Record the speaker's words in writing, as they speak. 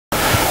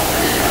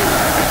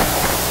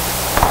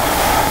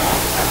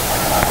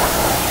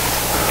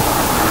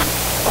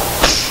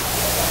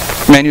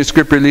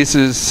Manuscript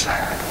releases,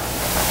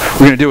 we're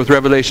going to deal with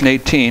Revelation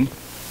 18.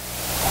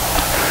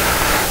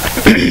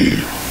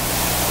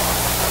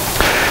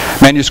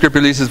 Manuscript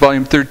Releases,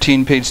 Volume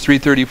 13, page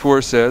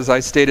 334 says, I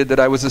stated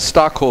that I was a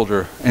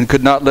stockholder and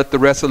could not let the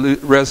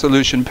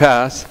resolution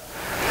pass,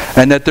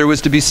 and that there was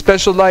to be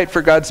special light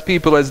for God's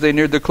people as they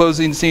neared the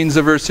closing scenes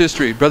of Earth's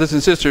history. Brothers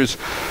and sisters,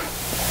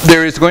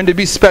 there is going to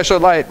be special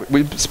light.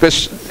 We've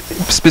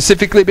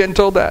specifically been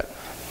told that.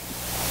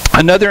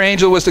 Another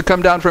angel was to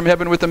come down from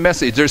heaven with a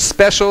message. There's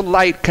special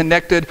light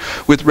connected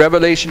with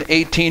Revelation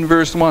 18,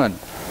 verse 1.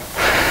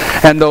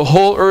 And the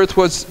whole earth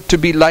was to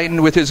be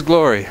lightened with his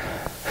glory.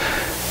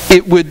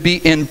 It would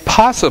be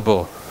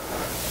impossible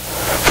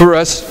for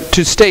us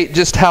to state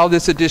just how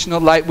this additional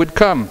light would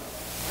come.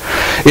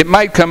 It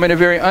might come in a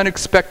very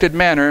unexpected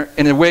manner,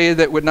 in a way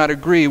that would not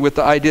agree with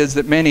the ideas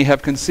that many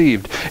have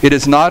conceived. It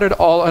is not at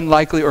all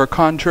unlikely or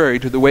contrary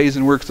to the ways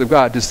and works of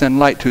God to send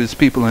light to his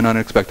people in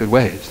unexpected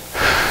ways.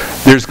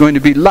 There's going to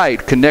be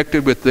light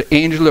connected with the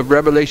angel of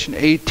Revelation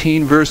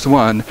 18, verse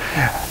 1,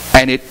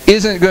 and it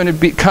isn't going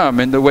to come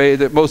in the way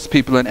that most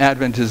people in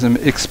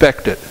Adventism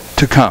expect it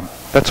to come.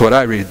 That's what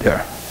I read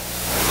there.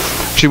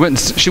 She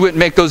wouldn't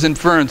make those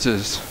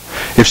inferences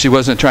if she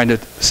wasn't trying to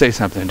say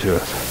something to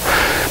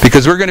us.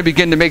 Because we're going to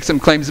begin to make some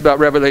claims about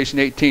Revelation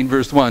 18,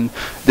 verse 1,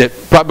 that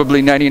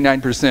probably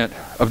 99%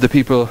 of the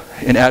people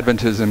in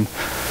Adventism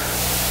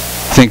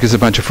think is a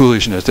bunch of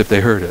foolishness if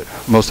they heard it.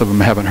 Most of them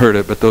haven't heard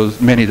it, but those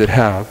many that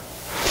have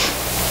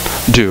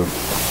do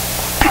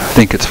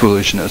think it's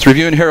foolishness.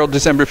 Review and Herald,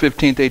 December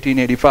 15th,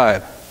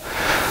 1885.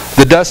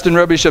 The dust and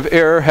rubbish of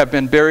error have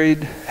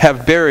buried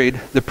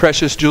the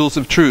precious jewels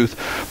of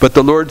truth, but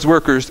the Lord's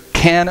workers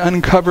can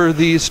uncover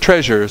these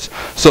treasures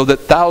so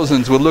that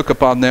thousands will look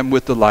upon them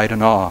with delight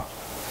and awe.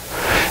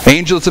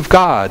 Angels of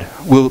God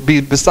will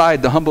be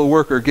beside the humble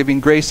worker, giving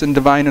grace and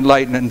divine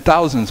enlightenment, and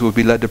thousands will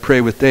be led to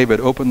pray with David,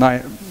 open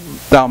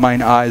thou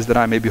mine eyes that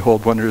I may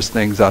behold wondrous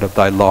things out of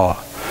thy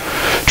law.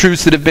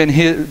 Truths that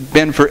have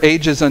been for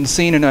ages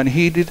unseen and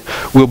unheeded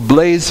will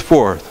blaze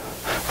forth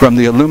from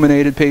the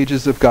illuminated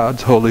pages of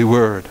God's holy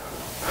word.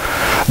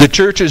 The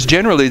churches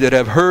generally that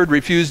have heard,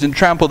 refused, and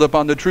trampled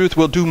upon the truth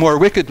will do more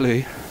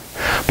wickedly,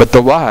 but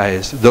the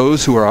wise,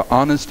 those who are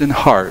honest in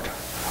heart,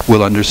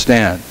 will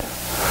understand.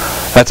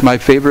 That's my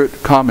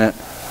favorite comment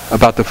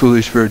about the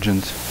foolish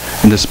virgins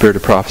in the spirit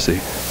of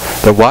prophecy.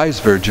 The wise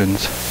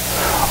virgins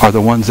are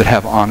the ones that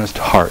have honest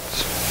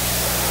hearts.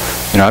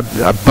 You know,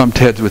 I've bumped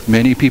heads with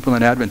many people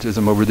in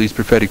Adventism over these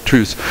prophetic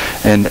truths,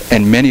 and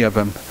many of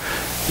them,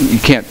 you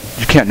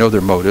can't know their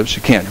motives,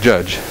 you can't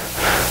judge.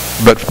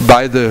 But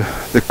by the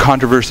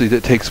controversy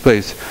that takes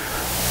place,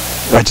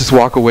 I just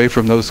walk away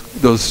from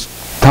those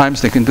times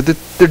thinking that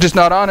they're just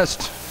not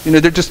honest. You know,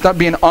 they're just not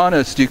being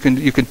honest. You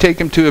can take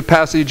them to a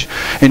passage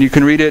and you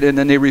can read it, and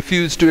then they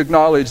refuse to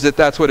acknowledge that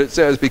that's what it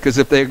says, because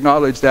if they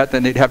acknowledge that,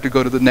 then they'd have to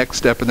go to the next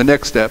step and the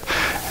next step.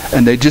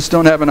 And they just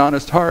don't have an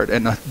honest heart.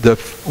 And the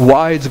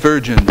wise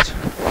virgins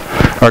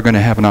are going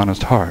to have an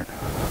honest heart.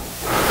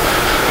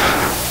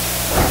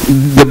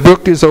 The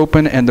book is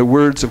open, and the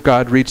words of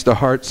God reach the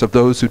hearts of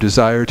those who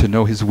desire to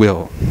know his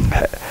will.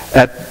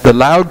 At the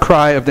loud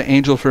cry of the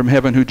angel from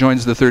heaven who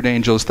joins the third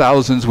angel,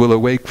 thousands will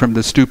awake from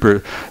the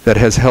stupor that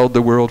has held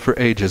the world for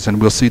ages, and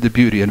will see the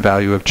beauty and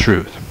value of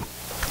truth.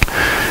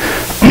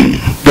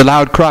 The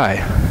loud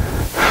cry.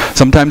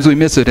 Sometimes we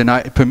miss it,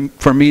 and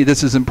for me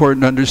this is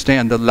important to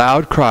understand. The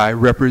loud cry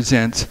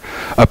represents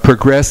a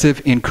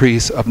progressive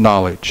increase of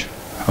knowledge.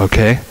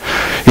 Okay?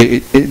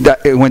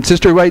 When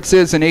Sister White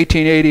says in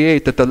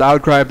 1888 that the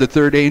loud cry of the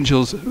third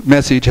angel's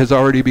message has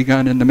already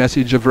begun in the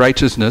message of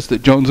righteousness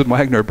that Jones and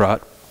Wagner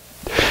brought,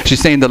 she's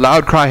saying the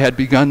loud cry had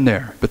begun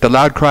there, but the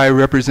loud cry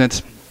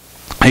represents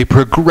a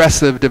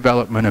progressive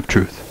development of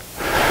truth.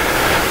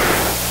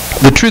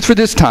 The truth for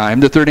this time,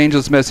 the third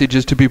angel's message,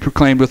 is to be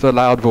proclaimed with a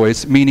loud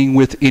voice, meaning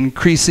with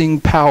increasing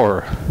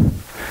power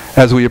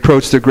as we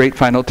approach the great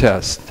final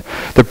test.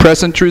 The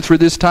present truth for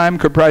this time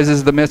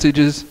comprises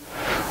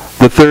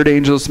the third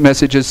angel's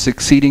messages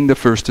succeeding the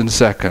first and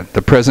second.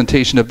 The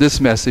presentation of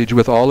this message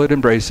with all it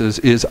embraces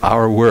is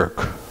our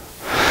work.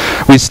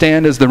 We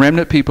stand as the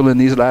remnant people in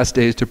these last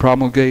days to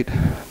promulgate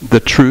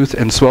the truth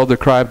and swell the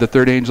cry of the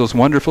third angel's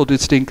wonderful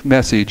distinct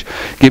message,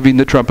 giving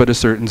the trumpet a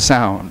certain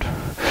sound.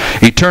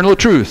 Eternal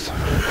truth,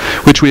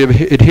 which we have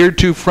adhered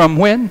to from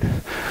when?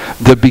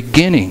 The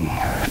beginning,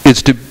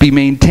 is to be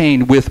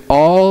maintained with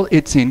all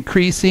its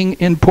increasing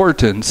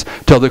importance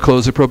till the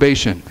close of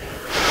probation.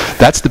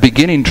 That's the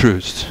beginning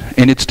truth,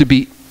 and it's to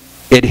be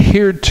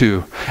adhered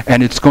to,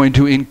 and it's going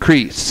to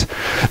increase.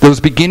 Those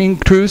beginning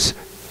truths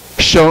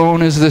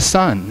shone as the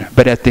sun,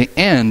 but at the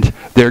end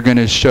they're going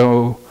to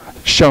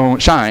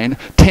shine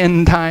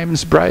 10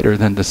 times brighter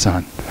than the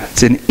sun.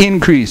 It's an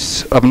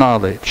increase of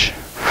knowledge.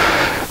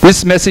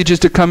 This message is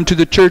to come to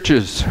the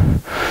churches.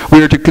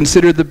 We are to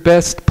consider the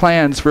best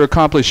plans for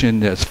accomplishing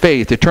this.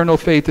 Faith, eternal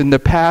faith in the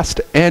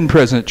past and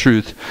present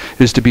truth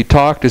is to be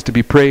talked, is to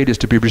be prayed, is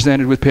to be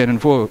presented with pen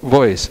and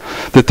voice.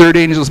 The third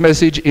angel's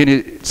message in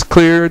its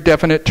clear,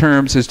 definite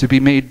terms is to be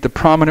made the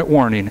prominent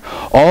warning.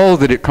 All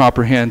that it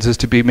comprehends is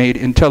to be made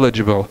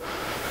intelligible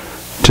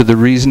to the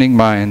reasoning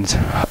minds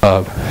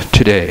of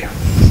today.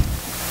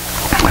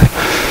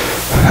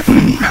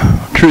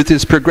 Truth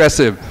is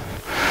progressive.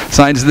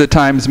 Signs of the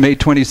Times, May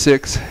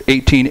 26,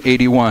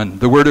 1881.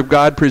 The Word of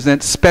God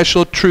presents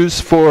special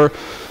truths for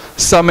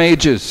some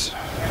ages.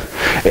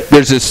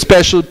 There's a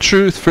special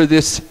truth for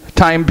this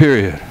time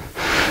period.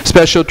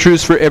 Special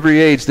truths for every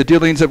age. The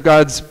dealings of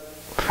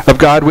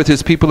God with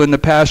His people in the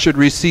past should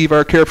receive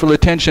our careful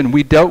attention.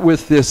 We dealt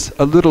with this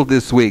a little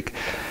this week.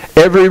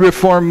 Every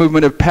reform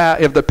movement of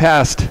the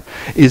past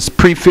is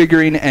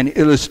prefiguring and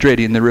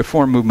illustrating the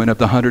reform movement of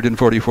the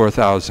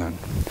 144,000.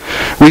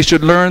 We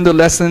should learn the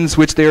lessons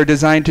which they are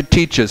designed to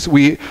teach us,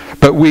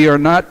 but we are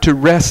not to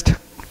rest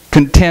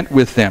content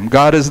with them.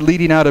 God is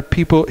leading out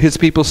His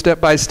people step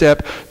by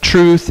step.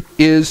 Truth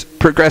is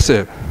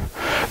progressive.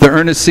 The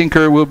earnest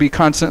seeker will be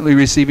constantly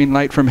receiving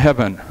light from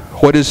heaven.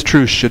 What is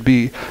truth should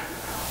be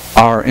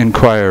our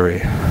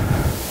inquiry.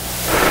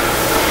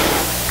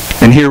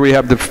 And here we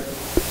have the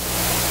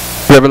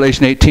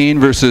Revelation 18,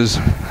 verses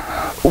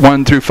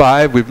 1 through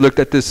 5. We've looked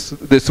at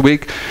this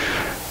week.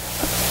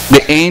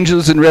 The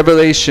angels in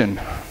Revelation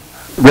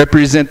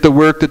represent the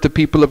work that the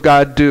people of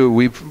God do.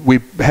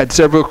 We've had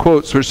several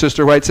quotes where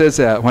Sister White says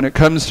that. When it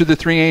comes to the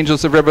three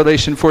angels of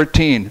Revelation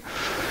 14,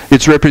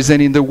 it's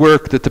representing the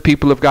work that the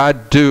people of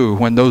God do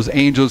when those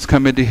angels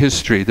come into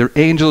history. The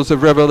angels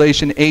of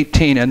Revelation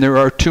 18, and there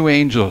are two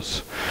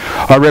angels,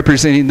 are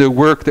representing the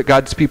work that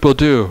God's people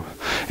do.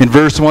 In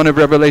verse 1 of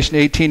Revelation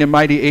 18, a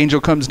mighty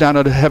angel comes down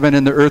out of heaven,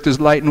 and the earth is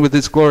lightened with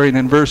his glory. And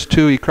in verse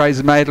 2, he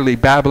cries mightily,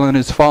 Babylon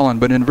is fallen.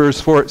 But in verse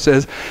 4 it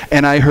says,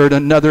 and I heard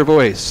another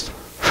voice.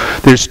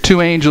 There's two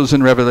angels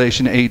in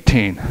Revelation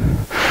 18.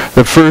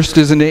 The first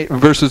is in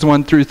verses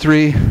 1 through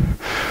 3.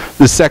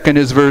 The second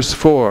is verse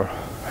 4.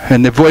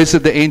 And the voice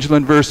of the angel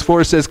in verse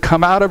 4 says,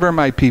 come out of her,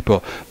 my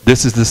people.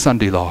 This is the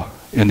Sunday law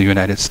in the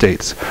United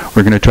States.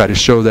 We're going to try to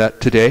show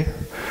that today,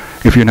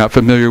 if you're not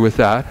familiar with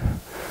that.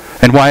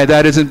 And why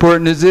that is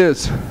important is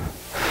this.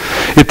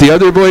 If the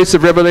other voice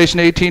of Revelation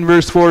 18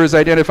 verse 4 is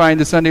identifying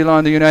the Sunday law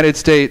in the United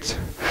States,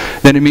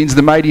 then it means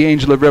the mighty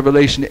angel of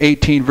Revelation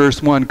 18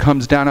 verse 1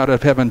 comes down out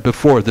of heaven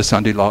before the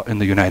Sunday law in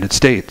the United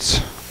States.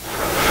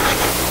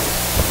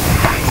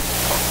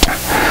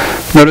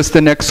 Notice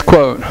the next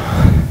quote.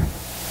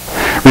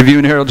 Review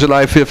and Herald,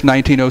 July 5th,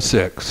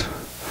 1906.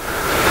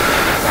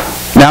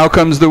 Now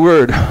comes the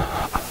word.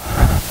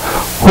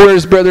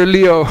 Where's Brother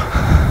Leo?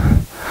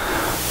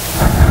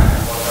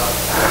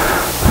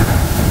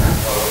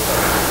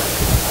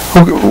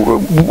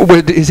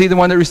 Is he the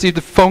one that received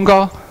the phone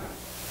call?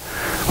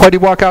 Why did he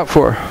walk out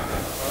for?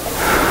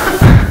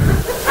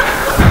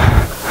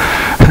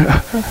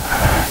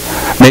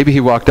 Maybe he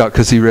walked out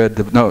because he read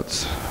the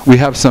notes. We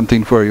have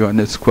something for you on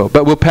this quote,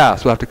 but we'll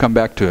pass. We'll have to come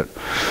back to it.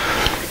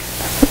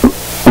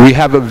 We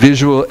have a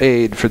visual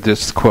aid for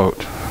this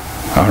quote,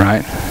 all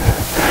right?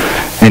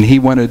 And he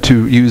wanted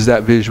to use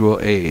that visual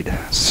aid.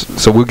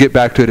 So we'll get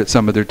back to it at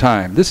some other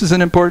time. This is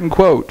an important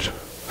quote.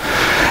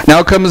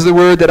 Now comes the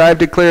word that I have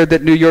declared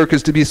that New York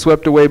is to be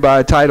swept away by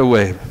a tidal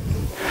wave.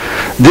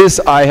 This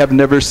I have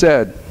never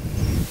said.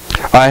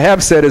 I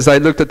have said, as I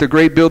looked at the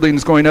great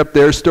buildings going up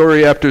there,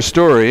 story after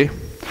story,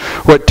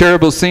 what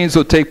terrible scenes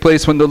will take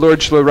place when the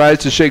Lord shall arise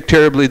to shake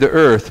terribly the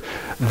earth.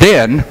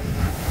 Then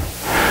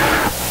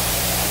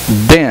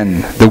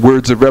the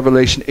words of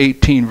Revelation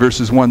 18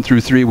 verses 1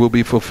 through 3 will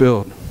be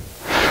fulfilled.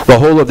 The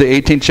whole of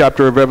the 18th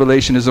chapter of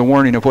Revelation is a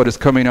warning of what is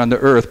coming on the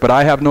earth, but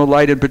I have no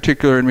light in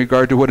particular in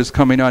regard to what is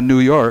coming on New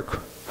York.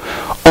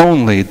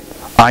 Only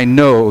I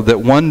know that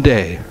one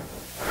day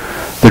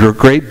there are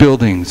great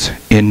buildings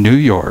in New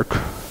York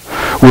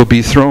will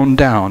be thrown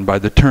down by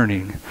the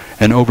turning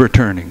and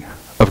overturning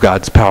of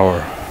God's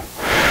power.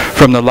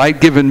 From the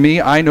light given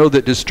me, I know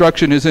that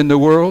destruction is in the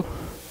world.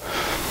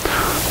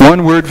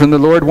 One word from the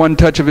Lord, one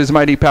touch of His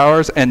mighty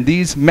powers, and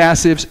these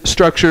massive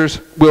structures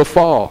will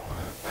fall.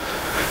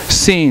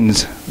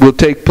 Scenes will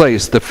take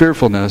place, the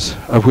fearfulness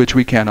of which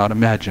we cannot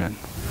imagine.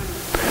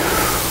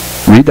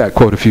 Read that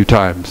quote a few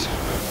times.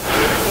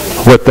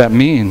 What that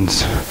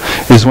means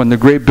is when the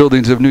great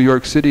buildings of New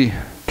York City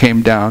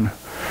came down,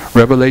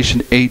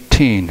 Revelation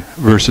 18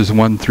 verses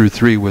 1 through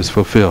 3 was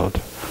fulfilled.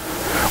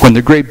 When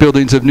the great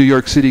buildings of New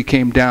York City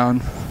came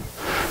down,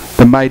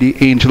 the mighty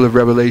angel of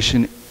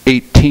Revelation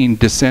 18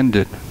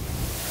 descended.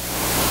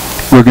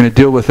 We're going to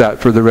deal with that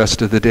for the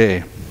rest of the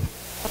day.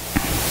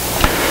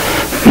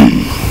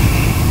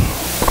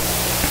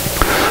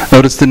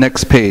 Notice the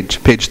next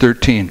page, page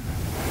 13.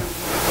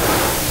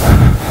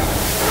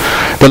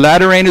 The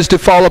latter rain is to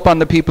fall upon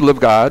the people of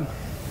God.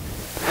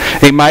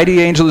 A mighty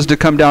angel is to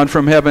come down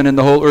from heaven, and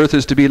the whole earth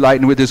is to be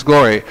lightened with His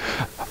glory.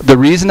 The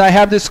reason I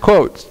have this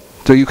quote,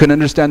 so you can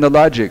understand the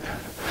logic,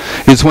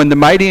 is when the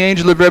mighty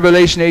angel of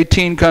Revelation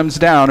 18 comes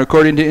down,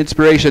 according to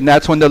inspiration,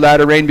 that's when the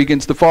latter rain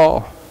begins to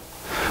fall.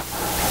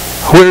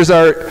 Where's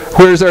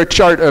our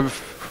chart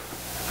of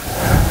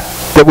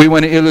that we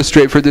want to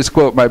illustrate for this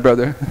quote, my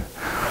brother?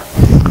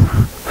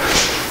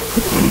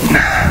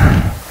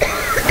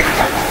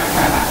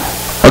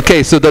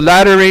 Okay, so the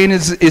latter rain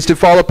is to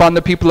fall upon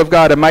the people of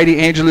God. A mighty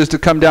angel is to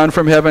come down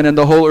from heaven, and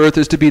the whole earth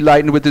is to be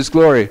lightened with his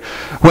glory.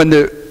 When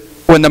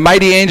the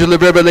mighty angel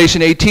of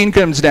Revelation 18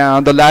 comes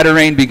down, the latter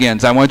rain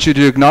begins. I want you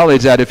to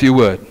acknowledge that if you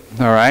would.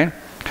 All right?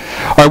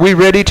 Are we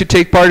ready to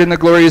take part in the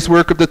glorious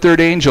work of the third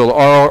angel?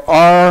 Or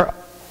are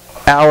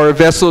our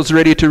vessels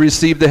ready to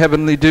receive the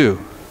heavenly dew?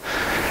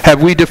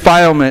 Have we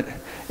defilement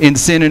in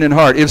sin and in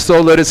heart? If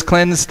so, let us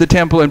cleanse the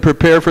temple and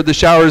prepare for the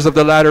showers of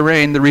the latter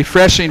rain. The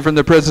refreshing from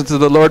the presence of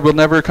the Lord will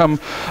never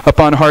come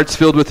upon hearts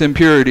filled with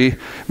impurity.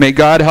 May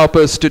God help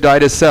us to die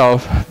to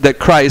self, that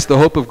Christ, the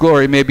hope of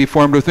glory, may be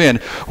formed within.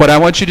 What I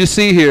want you to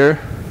see here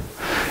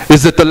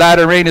is that the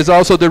latter rain is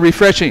also the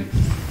refreshing.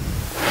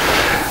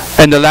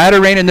 And the latter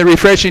rain and the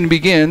refreshing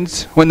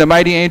begins when the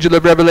mighty angel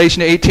of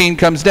Revelation 18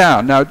 comes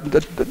down. Now,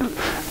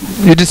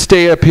 you just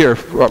stay up here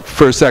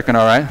for a second,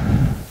 all right?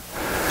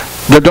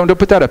 No, don't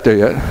put that up there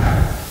yet.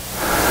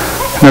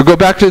 Now go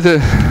back to the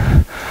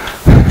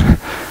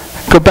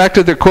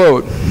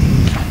quote.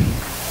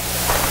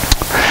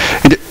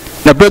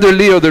 Now, Brother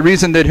Leo, the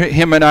reason that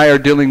him and I are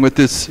dealing with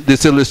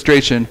this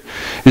illustration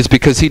is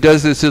because he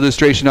does this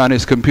illustration on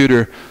his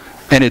computer,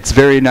 and it's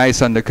very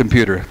nice on the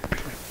computer.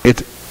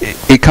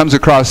 It'll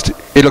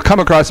come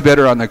across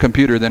better on the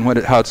computer than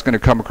how it's going to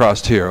come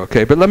across here.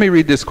 Okay, but let me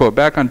read this quote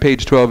back on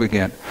page 12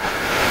 again.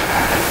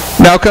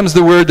 Now comes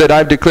the word that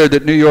I've declared,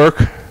 that New York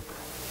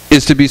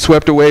is to be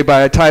swept away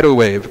by a tidal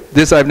wave.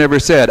 This I've never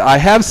said. I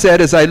have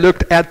said as I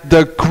looked at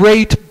the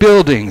great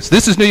buildings.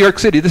 This is New York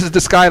City. This is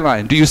the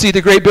skyline. Do you see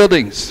the great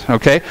buildings?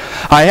 Okay.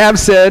 I have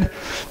said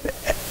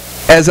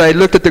as I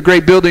looked at the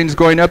great buildings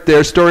going up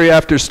there, story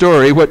after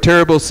story, what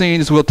terrible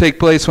scenes will take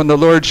place when the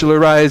Lord shall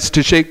arise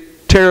to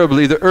shake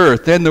terribly the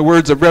earth. Then the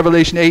words of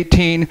Revelation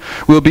 18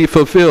 will be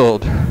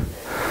fulfilled.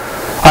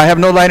 I have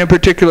no light in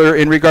particular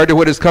in regard to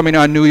what is coming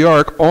on New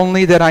York,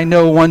 only that I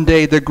know one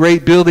day the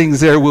great buildings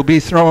there will be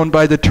thrown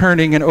by the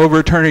turning and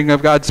overturning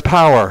of God's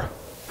power.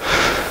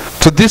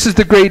 So this is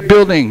the great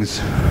buildings,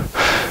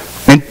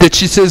 and that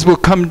she says will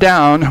come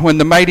down when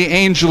the mighty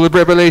angel of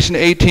Revelation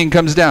 18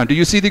 comes down. Do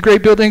you see the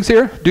great buildings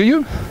here? Do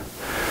you?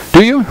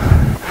 Do you?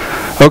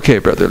 Okay,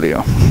 Brother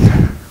Leo.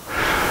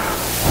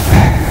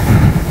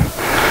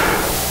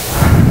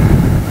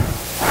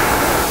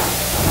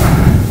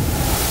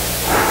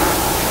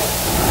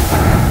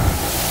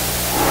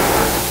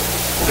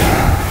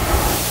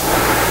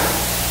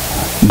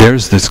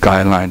 There's the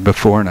skyline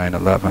before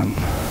 9/11.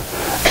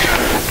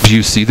 Do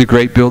you see the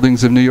great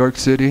buildings of New York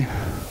City?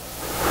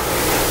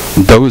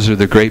 Those are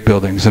the great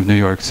buildings of New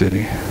York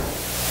City.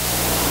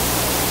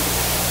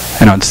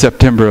 And on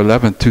September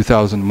 11th,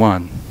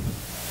 2001,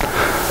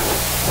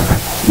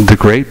 the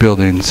great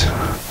buildings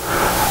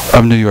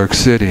of New York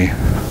City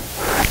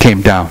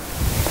came down.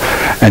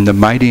 And the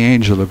mighty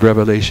angel of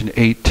Revelation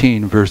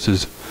 18,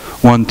 verses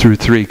 1 through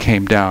 3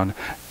 came down.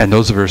 And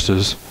those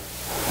verses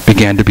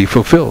began to be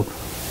fulfilled.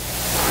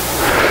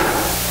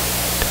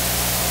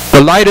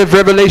 The light of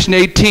Revelation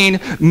 18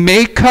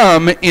 may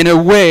come in a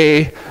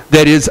way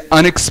that is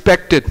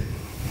unexpected.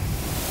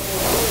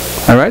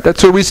 All right,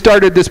 that's where we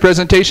started this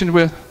presentation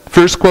with.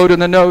 First quote in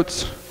the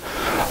notes.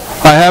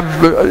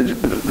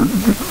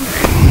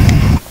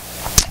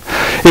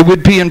 It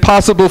would be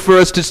impossible for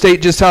us to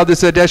state just how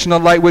this additional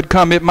light would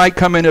come. It might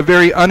come in a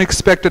very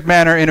unexpected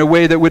manner, in a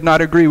way that would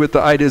not agree with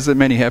the ideas that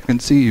many have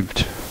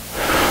conceived.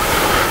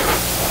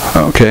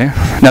 Okay,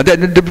 now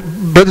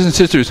brothers and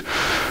sisters,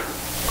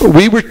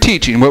 we were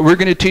teaching, what we're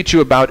going to teach you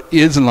about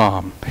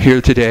Islam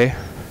here today.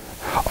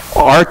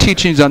 Our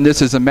teachings on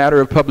this is a matter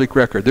of public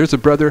record. There's a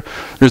brother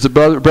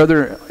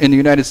in the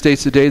United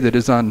States today that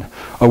is on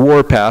a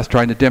warpath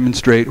trying to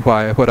demonstrate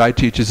why what I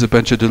teach is a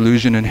bunch of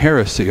delusion and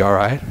heresy, all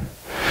right?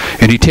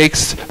 And he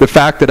takes the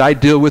fact that I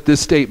deal with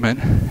this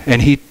statement,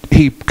 and he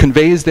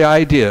conveys the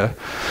idea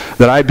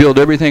that I build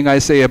everything I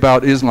say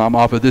about Islam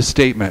off of this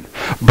statement.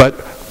 But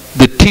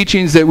the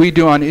teachings that we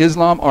do on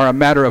Islam are a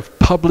matter of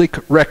public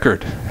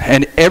record.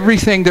 And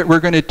everything that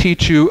we're going to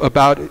teach you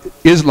about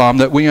Islam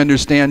that we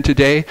understand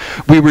today,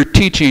 we were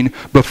teaching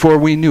before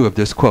we knew of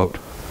this quote.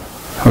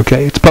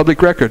 Okay? It's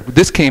public record.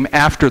 This came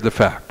after the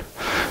fact.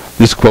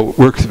 This quote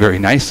works very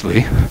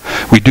nicely.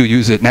 We do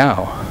use it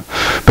now.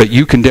 But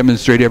you can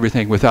demonstrate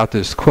everything without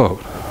this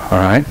quote. All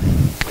right?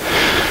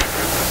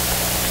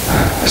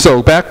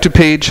 So back to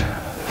page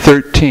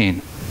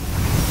 13.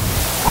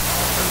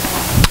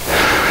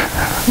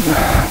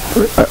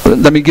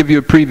 Let me give you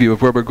a preview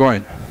of where we're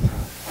going.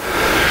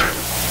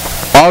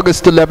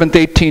 August 11th,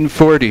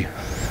 1840.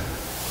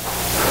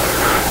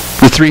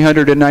 The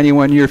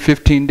 391-year,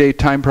 15-day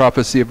time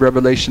prophecy of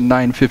Revelation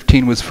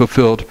 9:15 was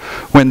fulfilled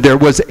when there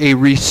was a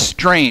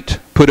restraint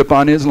put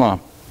upon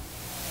Islam.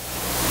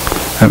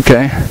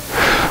 Okay?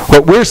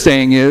 What we're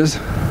saying is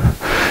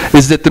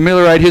is that the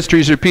Millerite history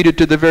is repeated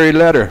to the very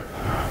letter.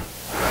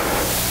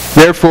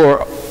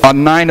 Therefore,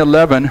 on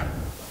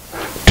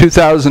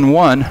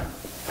 9/11/2001,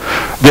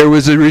 there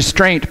was a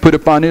restraint put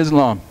upon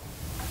Islam.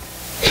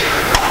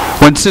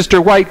 When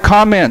Sister White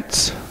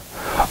comments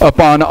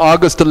upon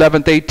August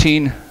 11th,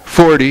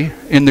 1840,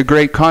 in the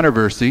Great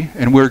Controversy,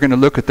 and we're going to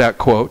look at that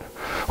quote,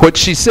 what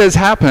she says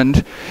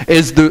happened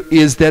is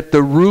that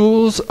the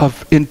rules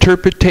of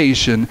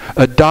interpretation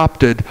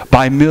adopted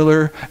by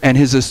Miller and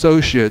his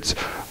associates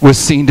was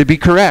seen to be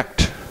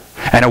correct,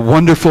 and a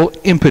wonderful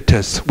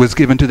impetus was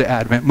given to the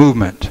Advent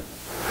movement.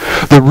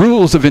 The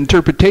rules of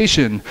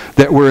interpretation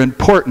that were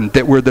important,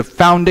 that were the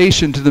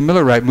foundation to the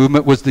Millerite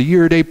movement, was the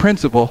year-day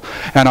principle.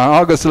 And on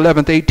August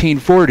 11th,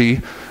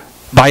 1840,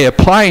 by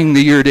applying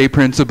the year-day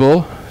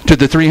principle to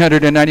the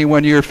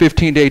 391-year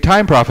 15-day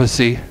time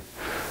prophecy,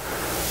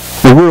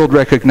 the world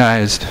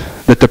recognized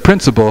that the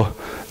principle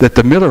that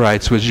the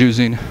Millerites was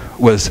using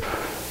was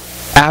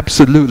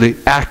absolutely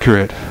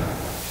accurate.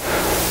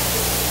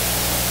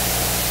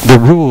 The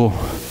rule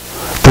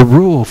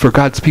for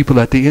God's people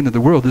at the end of the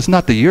world is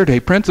not the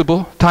year-day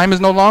principle. Time is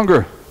no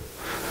longer.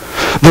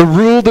 The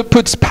rule that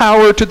puts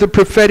power to the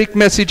prophetic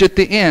message at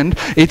the end,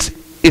 it's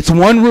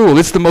one rule.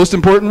 It's the most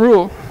important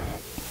rule.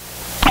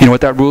 You know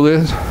what that rule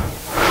is?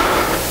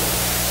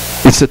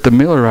 It's that the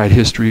Millerite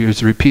history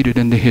is repeated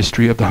in the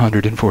history of the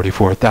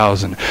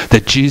 144,000.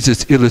 That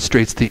Jesus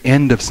illustrates the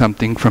end of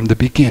something from the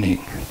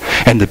beginning.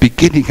 And the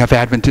beginning of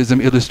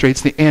Adventism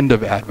illustrates the end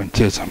of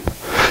Adventism.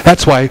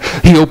 That's why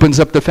he opens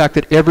up the fact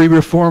that every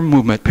reform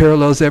movement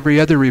parallels every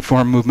other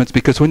reform movement,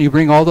 because when you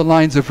bring all the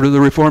lines of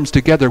the reforms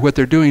together, what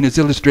they're doing is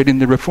illustrating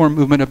the reform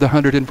movement of the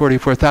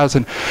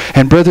 144,000.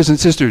 And brothers and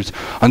sisters,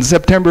 on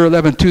September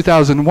 11,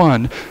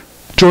 2001,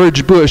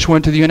 George Bush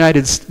went to the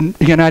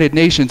United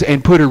Nations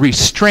and put a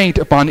restraint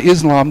upon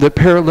Islam that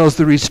parallels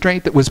the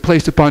restraint that was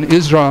placed upon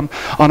Islam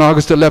on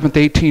August 11th,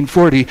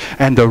 1840,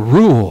 and the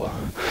rule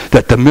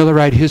that the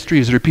Millerite history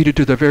is repeated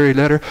to the very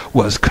letter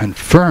was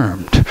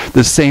confirmed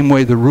the same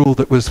way the rule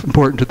that was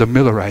important to the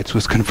Millerites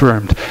was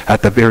confirmed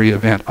at the very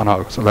event on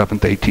August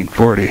 11th,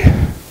 1840.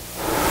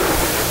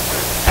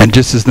 And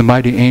just as the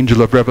mighty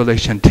angel of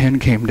Revelation 10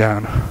 came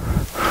down,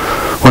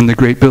 when the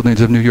great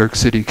buildings of New York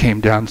City came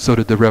down, so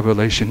did the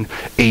Revelation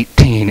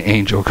 18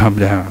 angel come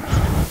down.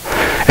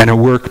 And a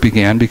work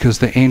began, because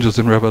the angels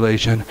in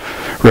Revelation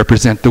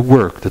represent the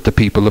work that the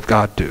people of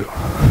God do.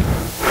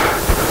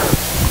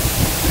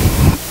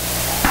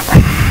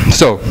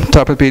 So,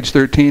 top of page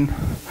 13.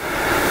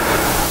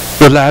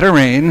 The latter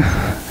rain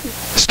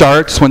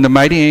starts when the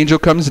mighty angel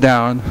comes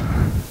down,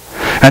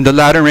 and the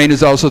latter rain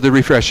is also the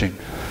refreshing.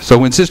 So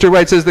when Sister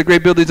White says the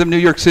great buildings of New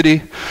York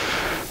City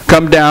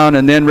come down,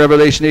 and then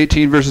Revelation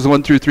 18 verses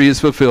 1 through 3 is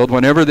fulfilled,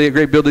 whenever the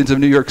great buildings of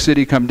New York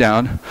City come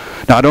down,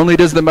 not only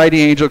does the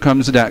mighty angel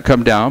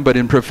come down, but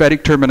in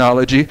prophetic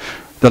terminology,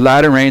 the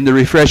latter rain, the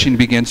refreshing,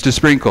 begins to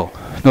sprinkle.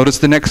 Notice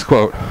the next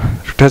quote.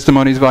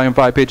 Testimonies, Volume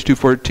 5, page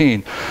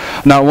 214.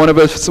 Not one of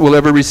us will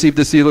ever receive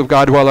the seal of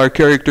God while our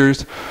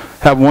characters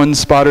have one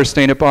spot or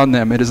stain upon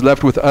them. It is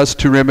left with us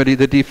to remedy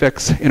the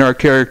defects in our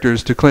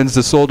characters, to cleanse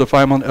the soul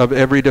defilement of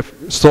every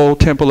soul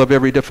temple of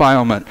every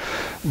defilement.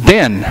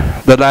 Then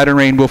the latter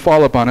rain will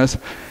fall upon us,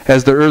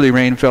 as the early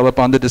rain fell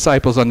upon the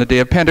disciples on the day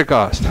of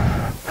Pentecost.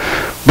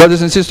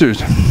 Brothers and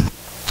sisters,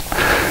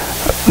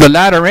 the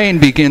latter rain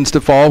begins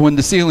to fall when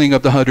the sealing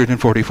of the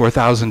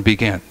 144,000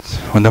 begins.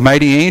 When the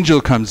mighty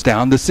angel comes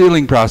down, the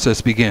sealing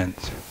process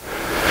begins.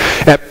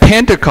 At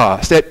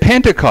Pentecost,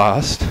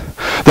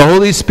 the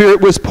Holy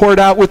Spirit was poured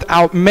out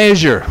without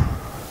measure.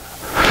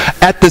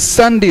 At the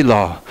Sunday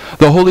law,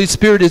 the Holy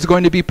Spirit is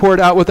going to be poured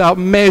out without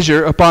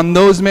measure upon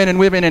those men and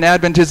women in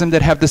Adventism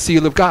that have the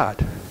seal of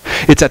God.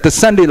 It's at the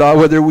Sunday law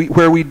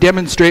where we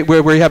demonstrate,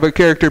 where we have a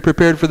character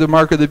prepared for the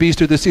mark of the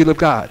beast or the seal of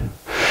God.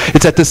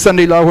 It's at the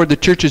Sunday law where the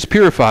church is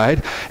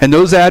purified, and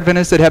those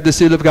Adventists that have the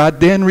seal of God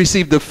then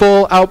receive the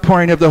full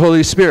outpouring of the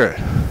Holy Spirit.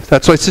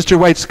 That's why Sister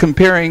White's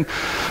comparing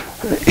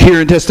here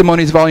in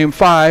Testimonies Volume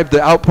 5,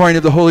 the outpouring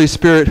of the Holy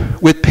Spirit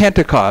with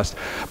Pentecost.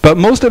 But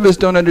most of us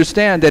don't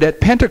understand that at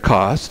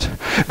Pentecost,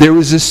 there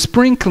was a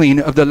sprinkling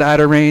of the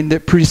latter rain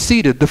that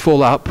preceded the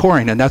full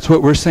outpouring. And that's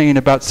what we're saying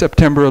about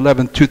September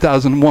 11th,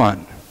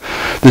 2001.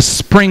 The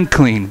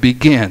sprinkling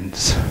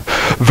begins.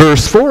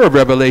 Verse 4 of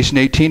Revelation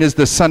 18 is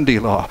the Sunday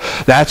law.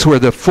 That's where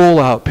the full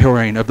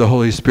outpouring of the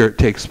Holy Spirit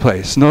takes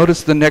place.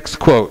 Notice the next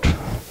quote.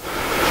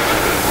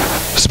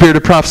 Spirit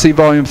of Prophecy,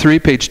 Volume 3,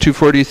 page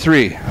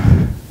 243.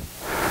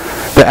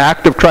 The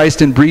act of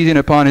Christ in breathing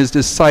upon his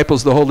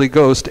disciples the Holy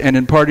Ghost and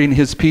imparting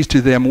his peace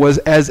to them was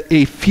as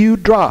a few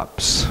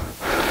drops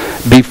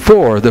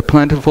before the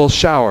plentiful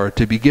shower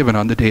to be given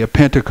on the day of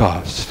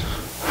Pentecost.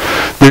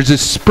 There's a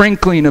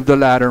sprinkling of the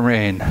latter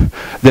rain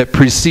that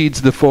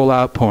precedes the full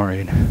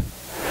outpouring.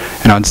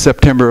 And on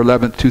September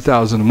 11th,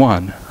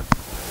 2001,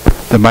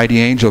 the mighty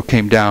angel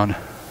came down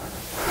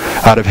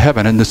out of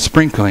heaven, and the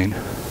sprinkling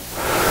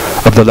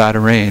of the latter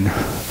rain,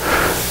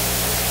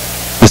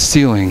 the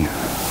sealing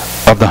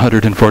of the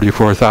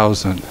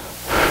 144,000,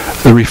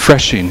 the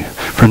refreshing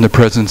from the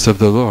presence of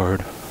the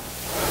Lord,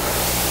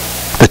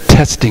 the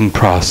testing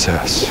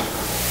process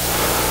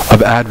of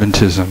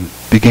Adventism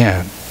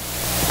began.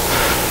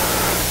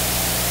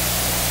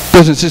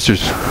 Brothers and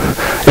sisters,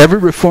 every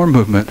reform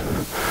movement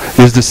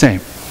is the same.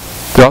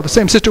 They're all the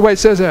same. Sister White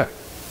says that.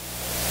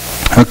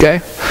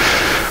 Okay?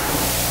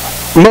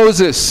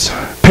 Moses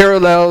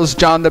parallels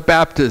John the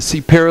Baptist. He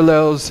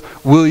parallels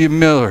William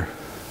Miller.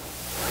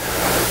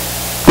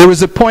 There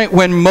was a point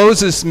when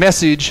Moses'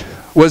 message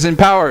was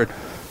empowered.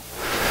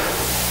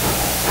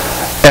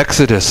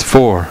 Exodus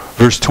 4,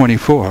 verse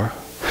 24,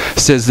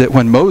 says that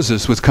when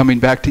Moses was coming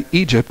back to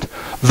Egypt,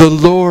 the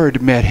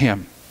Lord met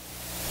him.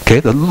 Okay,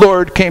 the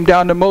Lord came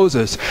down to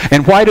Moses.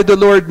 And why did the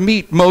Lord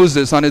meet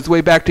Moses on his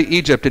way back to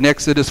Egypt in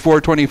Exodus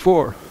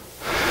 4:24?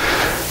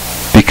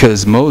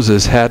 Because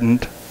Moses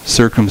hadn't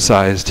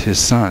circumcised his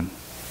son.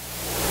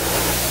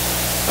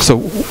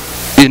 So,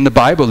 in the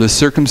Bible, is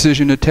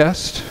circumcision a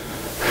test?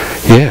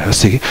 Yeah,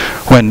 see,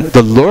 when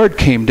the Lord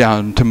came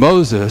down to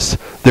Moses,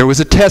 there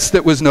was a test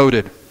that was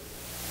noted.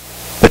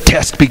 The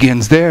test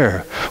begins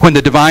there. When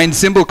the divine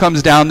symbol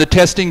comes down, the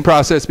testing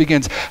process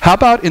begins. How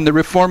about in the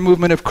reform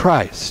movement of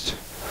Christ?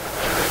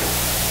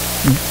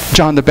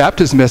 John the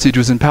Baptist's message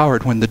was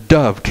empowered when the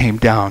dove came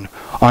down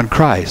on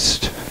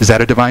Christ. Is that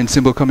a divine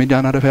symbol coming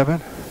down out of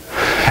heaven?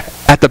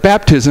 At the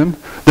baptism,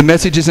 the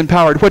message is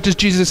empowered. What does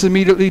Jesus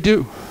immediately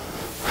do?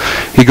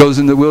 He goes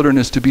in the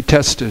wilderness to be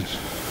tested.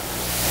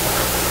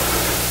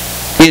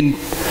 In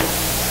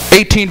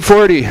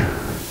 1840,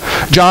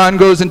 John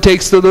goes and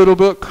takes the little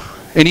book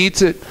and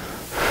eats it.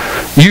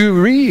 You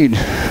read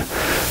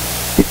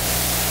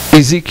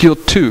Ezekiel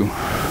 2,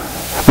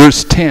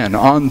 verse 10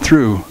 on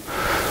through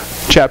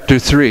chapter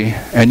 3,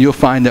 and you'll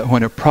find that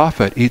when a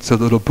prophet eats a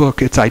little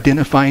book, it's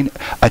identifying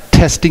a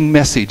testing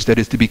message that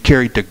is to be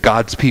carried to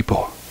God's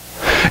people.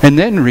 And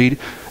then read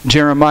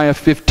Jeremiah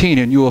 15,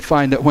 and you will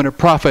find that when a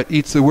prophet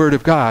eats the word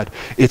of God,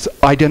 it's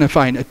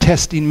identifying a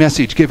testing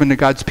message given to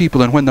God's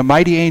people. And when the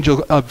mighty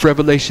angel of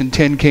Revelation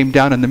 10 came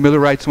down and the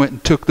Millerites went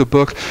and took the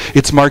book,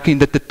 it's marking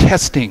that the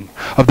testing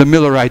of the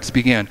Millerites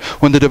began.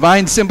 When the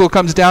divine symbol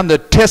comes down, the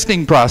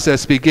testing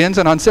process begins.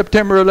 And on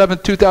September 11,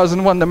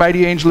 2001, the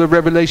mighty angel of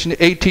Revelation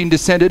 18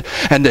 descended,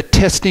 and the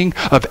testing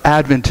of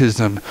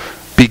Adventism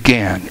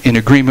began in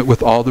agreement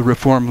with all the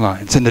reform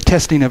lines. And the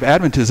testing of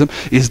Adventism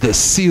is the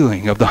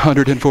sealing of the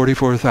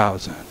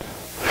 144,000.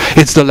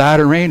 It's the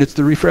latter rain, it's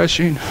the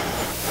refreshing.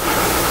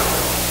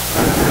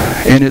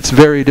 And it's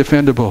very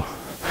defendable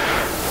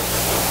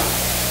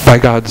by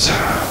God's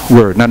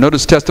word. Now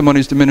notice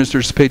Testimonies to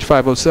Ministers, page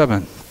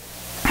 507.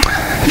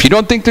 If you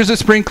don't think there's a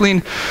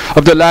sprinkling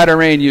of the latter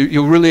rain,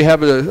 you'll really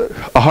have a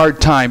hard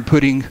time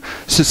putting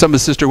some of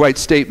Sister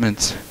White's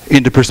statements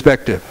into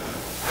perspective.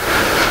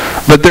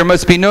 But there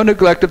must be no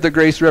neglect of the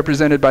grace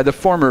represented by the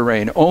former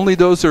rain. Only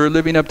those who are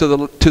living up to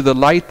the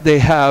light they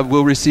have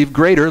will receive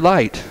greater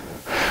light.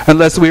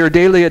 Unless we are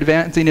daily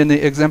advancing in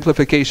the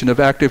exemplification of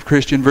active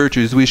Christian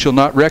virtues, we shall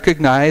not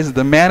recognize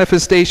the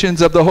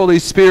manifestations of the Holy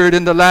Spirit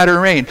in the latter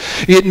rain.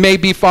 It may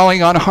be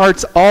falling on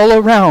hearts all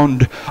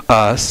around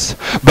us,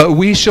 but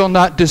we shall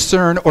not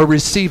discern or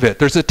receive it.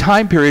 There's a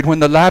time period when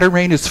the latter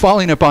rain is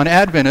falling upon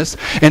Adventists,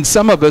 and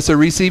some of us are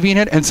receiving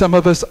it and some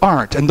of us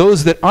aren't. And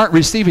those that aren't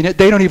receiving it,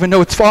 they don't even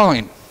know it's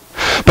falling.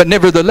 But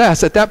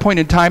nevertheless, at that point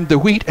in time, the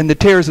wheat and the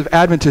tares of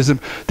Adventism,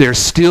 they're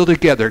still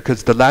together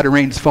because the latter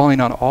rain is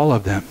falling on all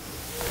of them.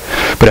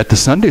 But at the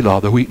Sunday law,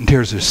 the wheat and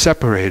tares are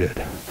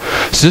separated.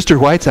 Sister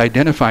White's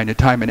identifying a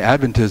time in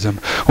Adventism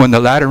when the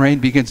latter rain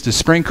begins to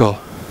sprinkle,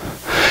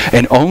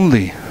 and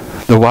only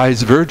the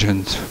wise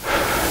virgins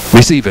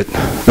receive it.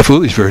 The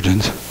foolish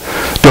virgins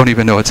don't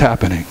even know it's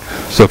happening.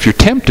 So if you're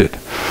tempted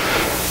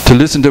to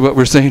listen to what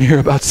we're saying here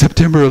about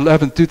September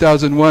 11th,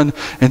 2001,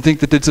 and think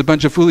that it's a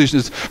bunch of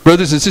foolishness,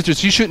 brothers and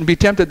sisters, you shouldn't be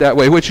tempted that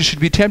way. What you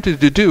should be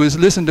tempted to do is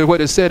listen to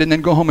what is said and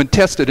then go home and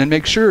test it and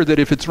make sure that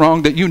if it's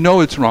wrong, that you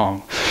know it's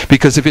wrong.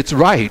 Because if it's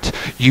right,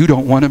 you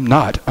don't want to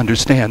not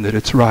understand that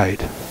it's right.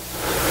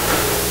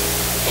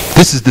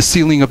 This is the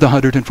sealing of the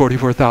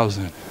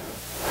 144,000.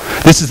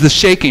 This is the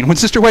shaking. When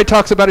Sister White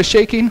talks about a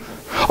shaking,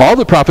 all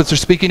the prophets are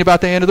speaking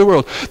about the end of the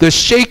world. The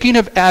shaking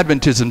of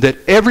Adventism, that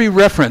every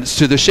reference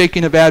to the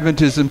shaking of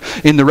Adventism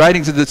in the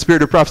writings of the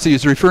Spirit of Prophecy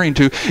is referring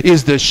to,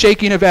 is the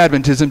shaking of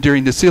Adventism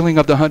during the sealing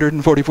of the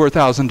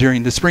 144,000,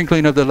 during the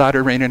sprinkling of the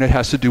latter rain, and it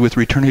has to do with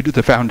returning to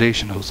the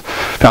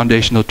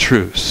foundational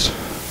truths.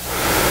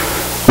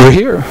 We're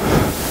here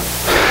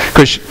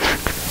because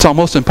it's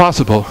almost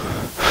impossible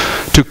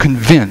to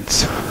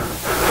convince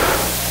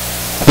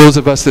those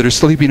of us that are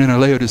sleeping in a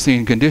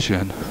Laodicean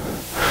condition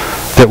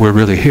that we're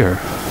really here.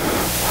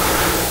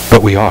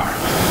 But we are.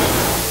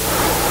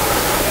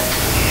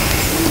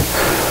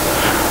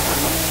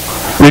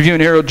 Review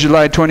and Herald,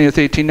 July 20th,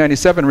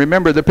 1897.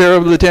 Remember, the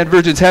parable of the 10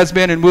 virgins has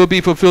been and will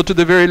be fulfilled to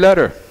the very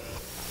letter.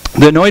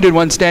 The anointed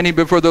one standing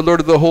before the Lord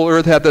of the whole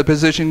earth had the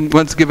position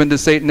once given to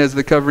Satan as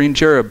the covering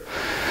cherub.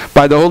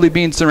 By the holy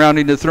beings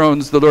surrounding the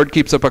thrones, the Lord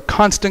keeps up a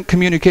constant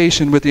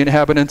communication with the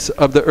inhabitants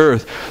of the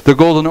earth. The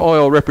golden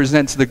oil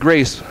represents the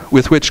grace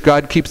with which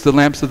God keeps the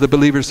lamps of the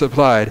believers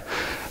supplied.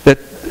 That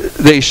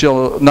they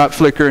shall not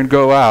flicker and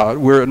go out.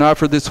 Were it not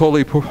for this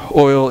holy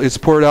oil is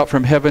poured out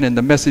from heaven and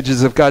the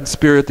messages of God's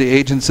Spirit, the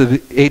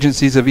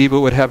agencies of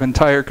evil would have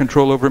entire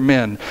control over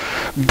men.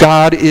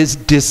 God is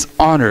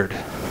dishonored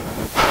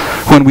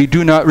when we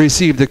do not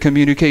receive the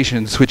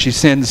communications which he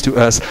sends to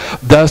us.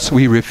 Thus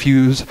we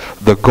refuse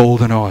the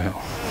golden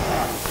oil.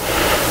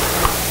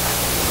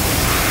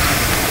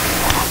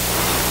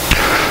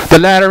 The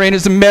latter rain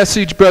is a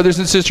message, brothers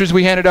and sisters.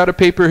 We handed out a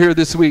paper here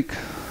this week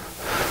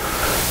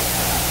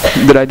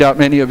that I doubt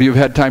many of you have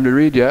had time to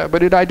read yet,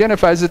 but it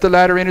identifies that the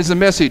latter rain is a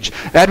message.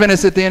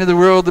 Adventists at the end of the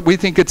world, we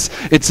think it's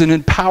an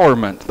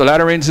empowerment. The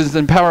latter rain is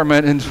an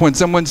empowerment, and when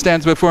someone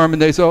stands before them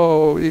and they say,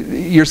 oh,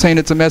 you're saying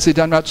it's a message,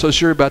 I'm not so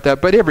sure about that,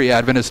 but every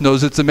Adventist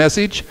knows it's a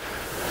message.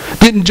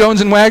 Didn't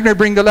Jones and Wagner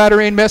bring the latter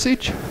rain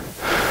message?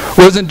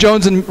 Wasn't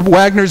Jones and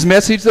Wagner's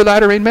message the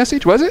latter rain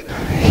message, was it?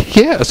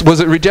 Yes. Was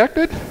it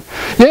rejected?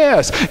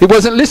 Yes. It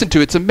wasn't listened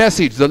to. It's a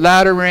message. The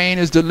latter rain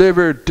is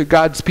delivered to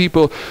God's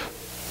people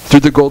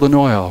through the golden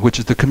oil, which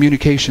is the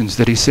communications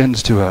that he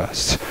sends to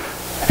us.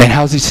 And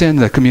how does he send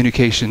the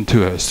communication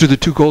to us? Through the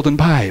two golden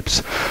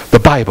pipes, the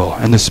Bible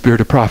and the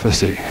Spirit of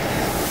prophecy.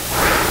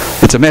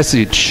 It's a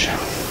message.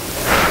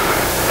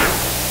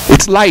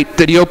 It's light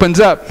that he opens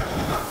up.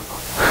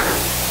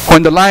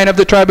 When the Lion of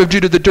the tribe of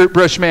Judah, the dirt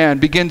brush man,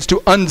 begins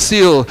to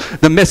unseal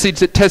the message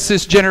that tests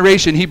this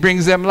generation, he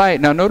brings them light.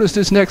 Now notice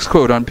this next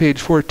quote on page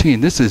 14.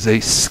 This is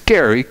a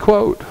scary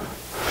quote.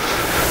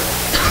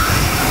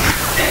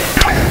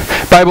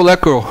 Bible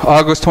Echo,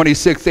 August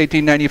 26,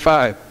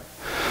 1895.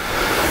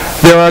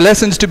 There are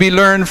lessons to be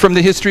learned from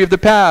the history of the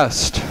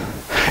past,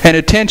 and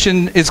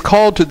attention is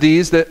called to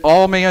these that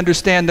all may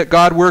understand that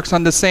God works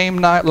on the same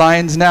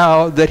lines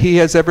now that he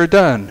has ever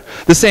done.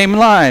 The same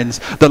lines,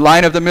 the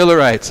line of the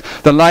Millerites,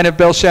 the line of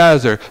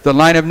Belshazzar, the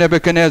line of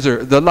Nebuchadnezzar,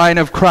 the line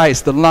of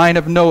Christ, the line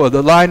of Noah,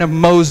 the line of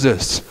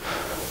Moses,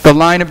 the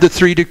line of the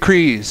three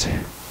decrees.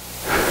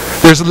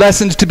 There's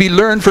lessons to be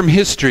learned from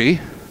history.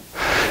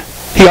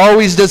 He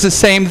always does the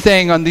same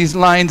thing on these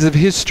lines of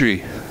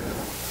history.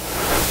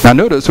 Now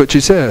notice what she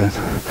says.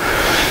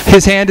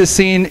 His hand is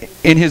seen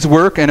in his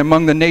work and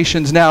among the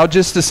nations now,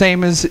 just the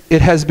same as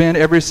it has been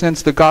ever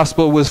since the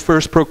gospel was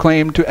first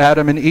proclaimed to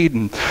Adam and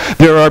Eden.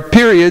 There are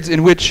periods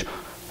which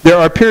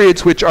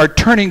are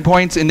turning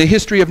points in the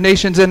history of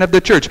nations and of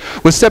the church.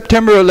 Was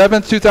September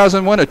 11th,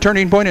 2001 a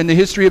turning point in the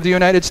history of the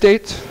United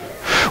States?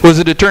 Was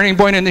it a turning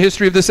point in the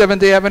history of the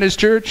Seventh-day Adventist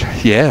Church?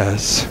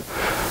 Yes.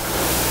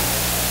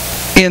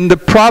 In the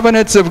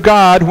providence of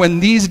God, when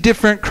these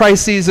different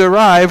crises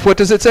arrive, what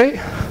does it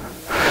say?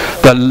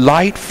 The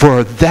light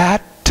for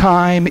that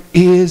time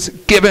is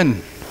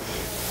given.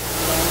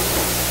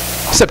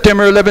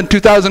 September 11,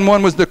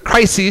 2001 was the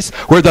crisis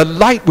where the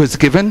light was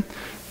given,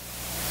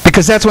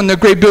 because that's when the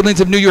great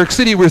buildings of New York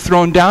City were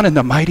thrown down and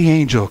the mighty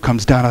angel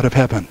comes down out of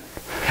heaven.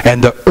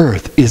 And the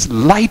earth is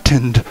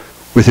lightened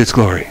with its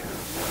glory.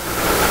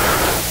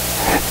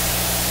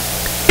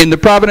 In the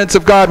providence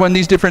of God, when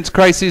these different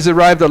crises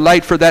arrive, the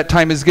light for that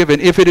time is given.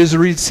 If it is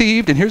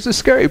received, and here's the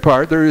scary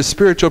part, there is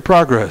spiritual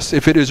progress.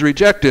 If it is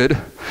rejected,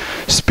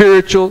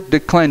 spiritual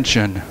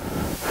declension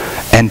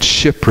and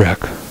shipwreck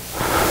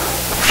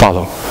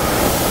follow.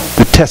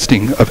 The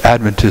testing of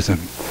Adventism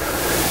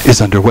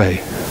is underway.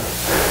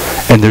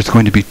 And there's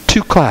going to be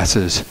two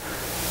classes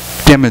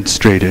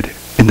demonstrated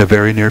in the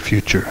very near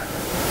future.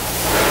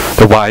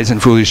 The wise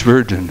and foolish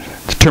virgin.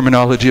 The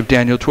terminology of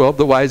Daniel 12,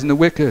 the wise and the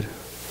wicked.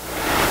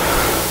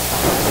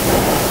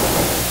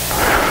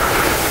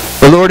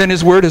 The Lord in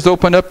his word has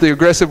opened up the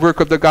aggressive work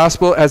of the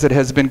gospel as it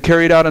has been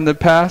carried out in the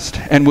past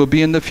and will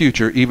be in the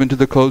future, even to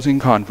the closing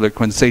conflict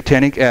when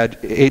satanic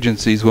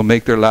agencies will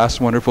make their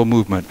last wonderful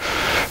movement.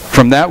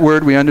 From that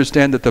word we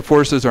understand that the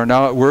forces are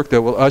now at work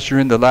that will usher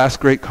in the last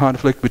great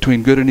conflict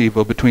between good and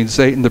evil, between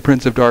Satan, the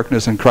prince of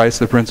darkness, and Christ,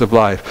 the prince of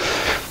life.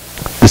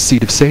 The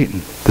seed of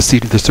Satan, the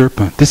seed of the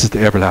serpent. This is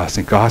the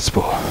everlasting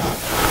gospel.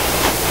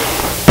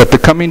 But the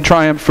coming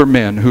triumph for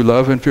men who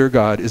love and fear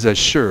God is as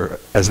sure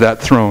as that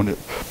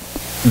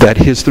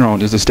his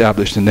throne is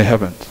established in the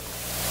heavens.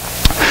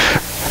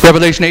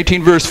 Revelation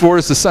 18 verse 4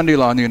 is the Sunday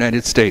law in the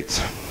United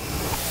States.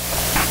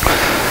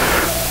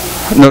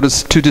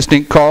 Notice two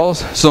distinct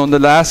calls. So in the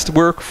last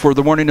work for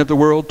the warning of the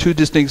world, two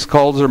distinct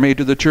calls are made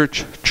to the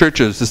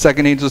churches. The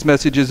second angel's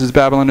message is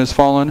Babylon has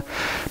fallen.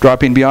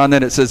 Dropping beyond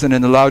that, it says, and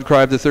in the loud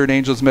cry of the third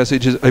angel's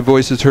message, a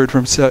voice is heard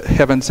from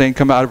heaven saying,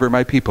 come out of her,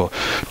 my people.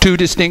 Two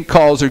distinct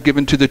calls are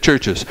given to the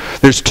churches.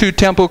 There's two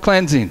temple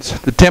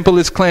cleansings. The temple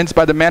is cleansed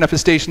by the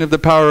manifestation of the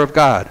power of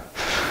God.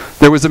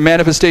 There was a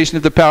manifestation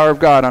of the power of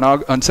God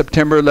on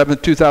September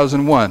 11th,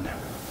 2001.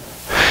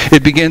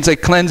 It begins a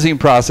cleansing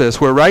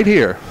process where right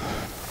here,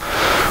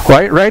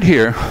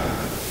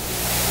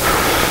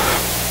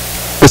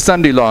 the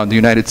Sunday law in the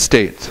United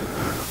States.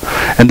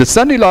 And the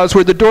Sunday law is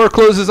where the door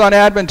closes on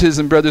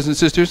Adventism, brothers and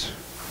sisters.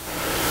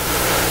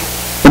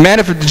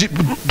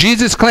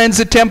 Jesus cleansed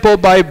the temple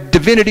by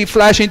divinity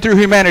flashing through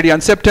humanity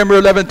on September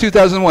 11,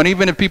 2001.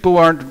 Even if people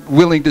aren't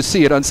willing to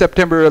see it, on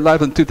September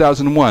 11,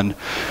 2001,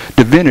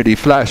 divinity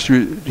flashed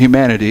through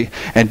humanity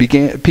and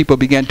people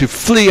began to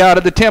flee out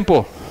of the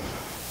temple.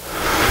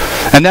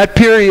 And that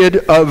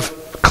period of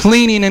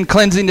cleaning and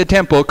cleansing the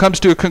temple comes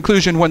to a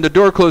conclusion when the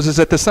door closes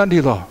at the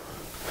Sunday law.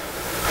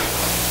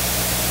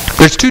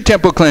 There's 2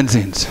 temple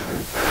cleansings.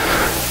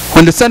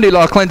 When the Sunday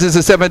law cleanses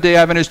the Seventh-day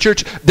Adventist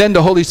church, then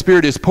the Holy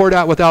Spirit is poured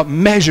out without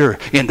measure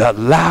in the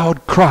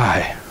loud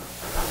cry.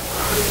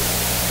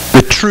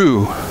 The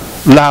true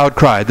loud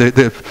cry,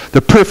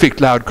 the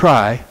perfect loud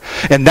cry.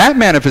 And that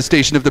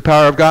manifestation of the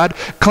power of God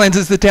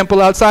cleanses the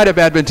temple outside of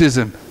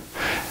Adventism.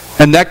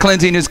 And that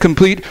cleansing is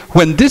complete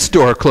when this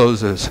door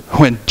closes,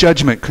 when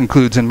judgment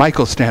concludes and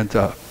Michael stands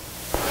up.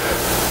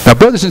 Now,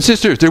 brothers and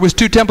sisters, there was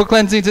 2 temple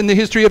cleansings in the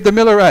history of the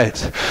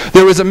Millerites.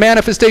 There was a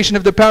manifestation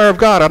of the power of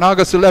God on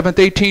August 11th,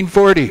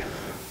 1840.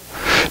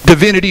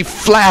 Divinity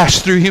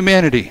flashed through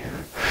humanity,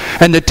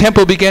 and the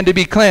temple began to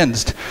be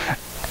cleansed.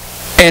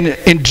 And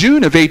in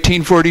June of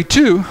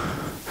 1842,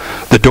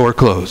 the door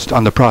closed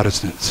on the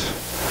Protestants.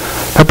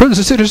 Now, brothers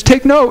and sisters,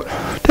 take note.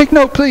 Take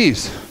note,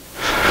 please.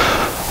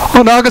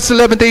 On August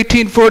 11th,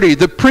 1840,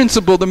 the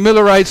principle the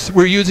Millerites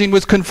were using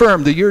was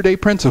confirmed, the year-day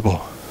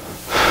principle.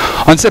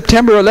 On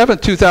September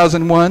 11th,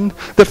 2001,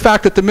 the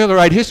fact that the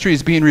Millerite history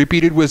is being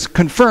repeated was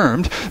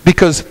confirmed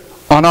because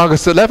on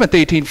August 11th,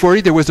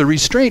 1840, there was a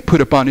restraint put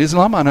upon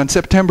Islam, and on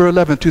September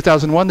 11th,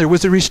 2001, there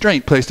was a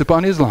restraint placed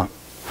upon Islam.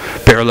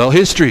 Parallel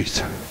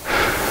histories.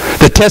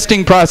 The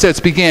testing process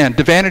began.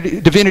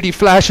 Divinity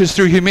flashes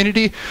through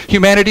humanity,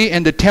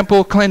 and the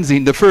temple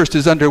cleansing, the first,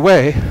 is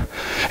underway.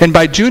 And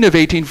by June of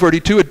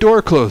 1842, a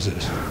door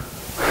closes.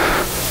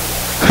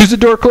 Who's the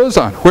door closed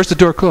on? Where's the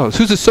door closed?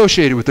 Who's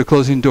associated with the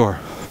closing door?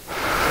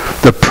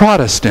 The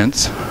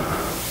Protestants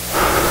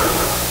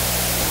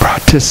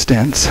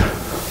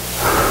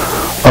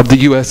of the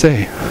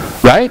USA.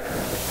 Right?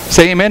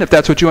 Say amen if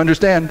that's what you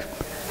understand.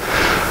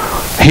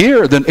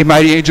 Here, the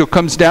mighty angel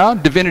comes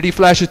down, divinity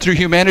flashes through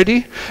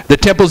humanity, the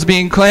temple's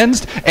being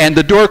cleansed, and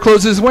the door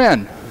closes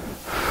when?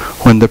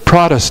 When the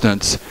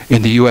Protestants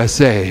in the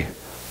USA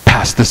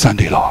pass the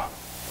Sunday law.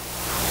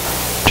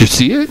 Do you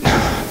see it?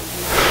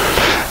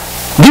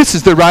 This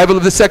is the arrival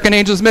of the second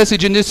angel's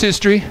message in this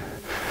history.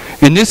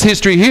 In this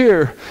history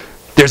here,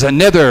 there's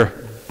another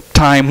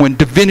time when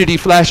divinity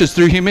flashes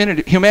through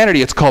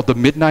humanity. It's called the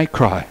midnight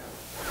cry.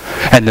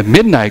 And the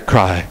midnight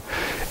cry,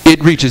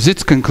 it reaches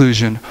its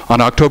conclusion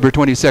on October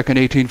 22nd,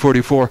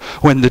 1844,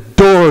 when the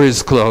door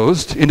is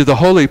closed into the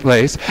holy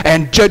place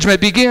and judgment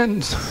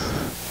begins.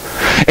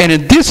 And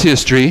in this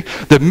history,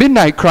 the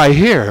midnight cry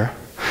here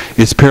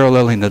is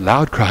paralleling the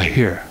loud cry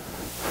here.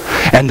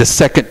 And the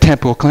second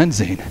temple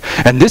cleansing.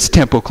 And this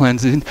temple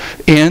cleansing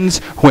ends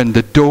when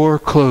the door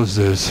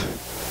closes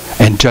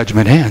and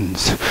judgment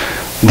ends.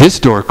 This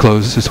door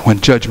closes when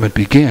judgment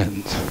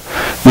begins.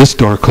 This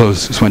door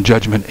closes when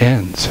judgment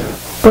ends.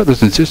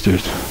 Brothers and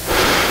sisters,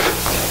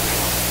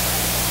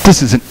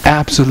 this is an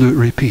absolute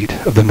repeat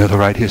of the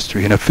Millerite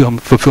history and a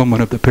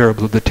fulfillment of the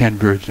parable of the 10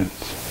 virgins.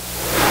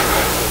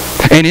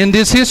 And in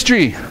this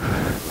history,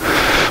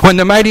 when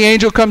the mighty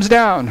angel comes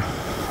down,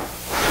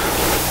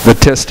 the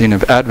testing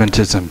of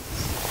Adventism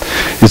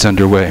is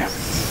underway.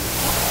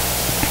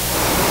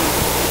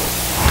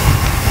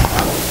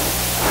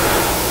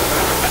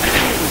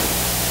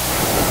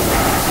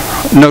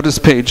 Notice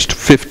page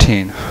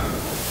 15.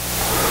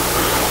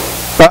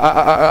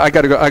 I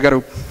got to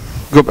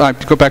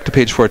go back to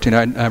page 14.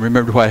 I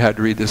remembered why I had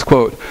to read this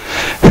quote.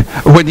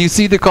 When you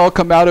see the call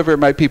come out of her,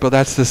 my people,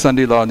 that's the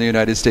Sunday law in the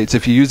United States.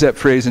 If you use that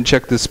phrase and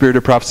check the Spirit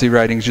of Prophecy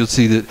writings, you'll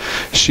see that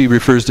she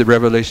refers to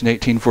Revelation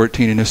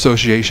 18:14 in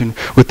association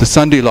with the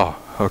Sunday law.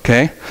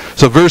 Okay?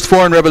 So verse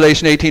 4 in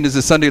Revelation 18 is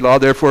the Sunday law.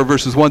 Therefore,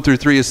 verses 1 through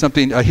 3 is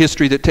a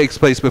history that takes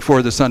place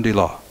before the Sunday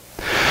law.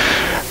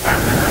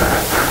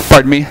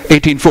 Pardon me,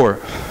 18:4.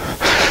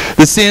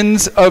 The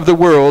sins of the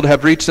world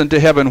have reached unto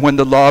heaven when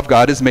the law of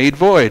God is made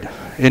void.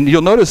 And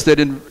you'll notice that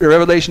in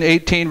Revelation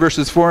 18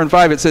 verses 4 and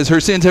 5 it says her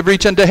sins have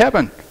reached unto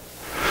heaven.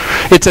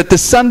 It's at the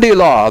Sunday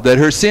law that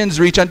her sins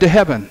reach unto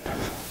heaven.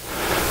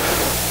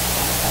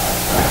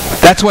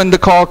 That's when the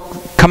call,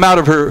 come out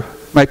of her,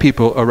 my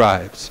people,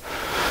 arrives.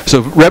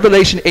 So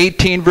Revelation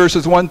 18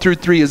 verses 1 through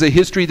 3 is a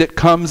history that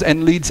comes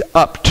and leads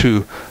up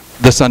to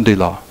the Sunday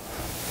law.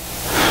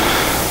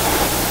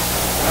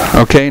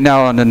 Okay,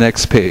 now on the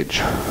next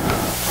page.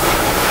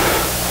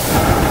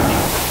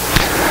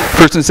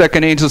 First and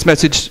second angel's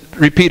message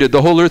repeated.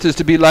 The whole earth is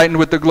to be lightened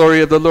with the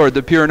glory of the Lord.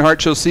 The pure in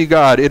heart shall see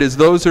God. It is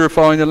those who are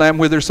following the Lamb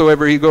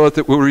whithersoever he goeth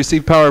that will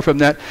receive power from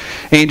that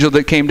angel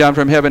that came down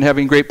from heaven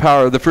having great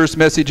power. The first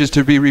message is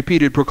to be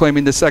repeated,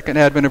 proclaiming the second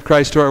advent of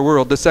Christ to our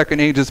world. The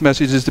second angel's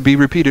message is to be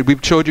repeated. We've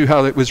showed you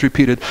how it was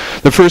repeated.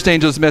 The first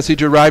angel's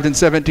message arrived in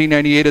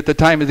 1798 at the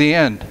time of the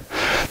end.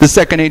 The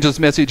second angel's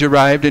message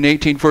arrived in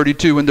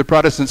 1842 when the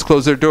Protestants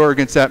closed their door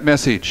against that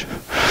message.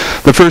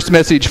 The first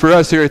message for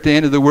us here at the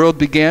end of the world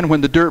began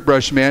when the dirt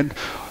brush man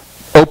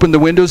opened the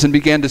windows and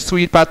began to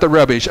sweep out the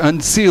rubbish,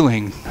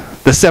 unsealing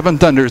the seven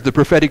thunders, the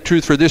prophetic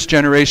truth for this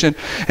generation.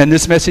 And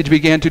this message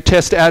began to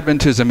test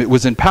Adventism. It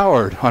was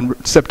empowered on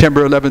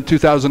September 11,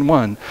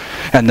 2001.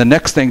 And the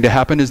next thing to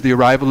happen is the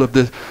arrival of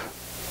the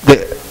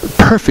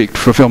perfect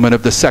fulfillment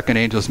of the second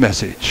angel's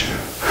message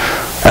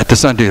at the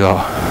Sunday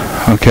law.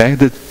 Okay,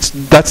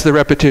 that's the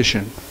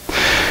repetition.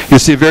 You'll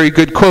see a very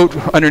good quote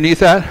underneath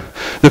that.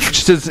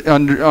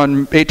 On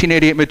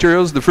 1888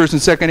 materials, the first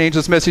and second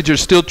angel's message are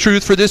still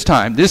truth for this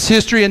time. This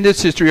history and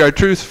this history are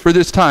truth for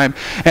this time,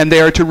 and they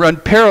are to run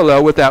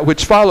parallel with that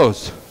which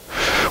follows.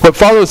 What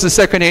follows the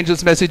second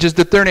angel's message is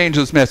the third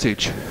angel's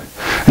message.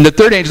 And the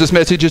third angel's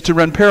message is to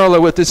run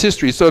parallel with this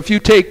history. So if you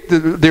take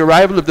the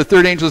arrival of the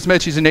third angel's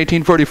message in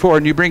 1844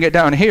 and you bring it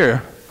down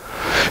here,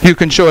 you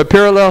can show a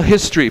parallel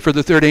history for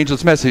the third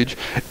angel's message,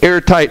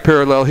 airtight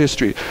parallel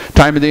history.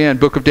 Time of the end,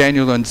 book of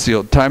Daniel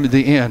unsealed. Time of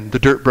the end, the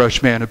dirt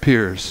brush man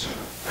appears.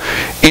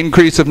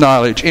 Increase of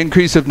knowledge,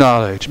 increase of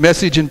knowledge.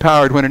 Message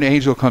empowered when an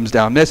angel comes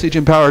down. Message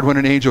empowered when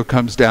an angel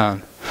comes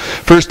down.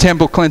 First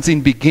temple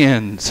cleansing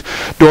begins.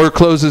 Door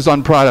closes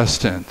on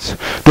Protestants.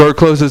 Door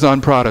closes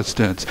on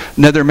Protestants.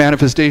 Another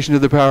manifestation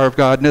of the power of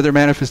God. Another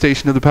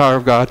manifestation of the power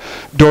of God.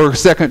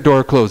 Second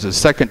door closes.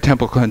 Second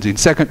temple cleansing.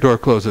 Second door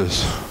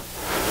closes.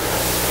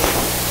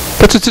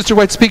 That's what Sister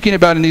White's speaking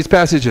about in these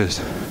passages.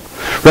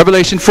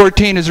 Revelation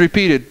 14 is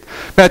repeated.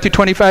 Matthew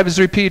 25 is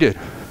repeated.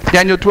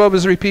 Daniel 12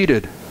 is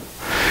repeated.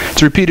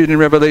 It's repeated in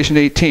Revelation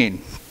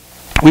 18.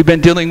 We've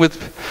been dealing with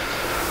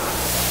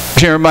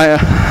Jeremiah.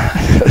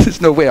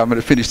 There's no way I'm going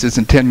to finish this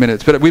in 10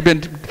 minutes, but we're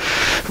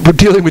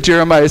dealing with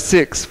Jeremiah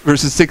 6,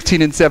 verses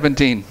 16 and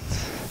 17.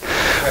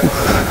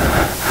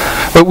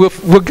 But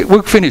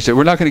we'll finish it.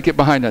 We're not going to get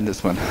behind on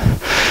this one.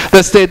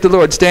 Thus saith the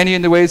Lord, stand ye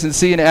in the ways and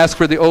see and ask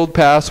for the old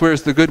paths, where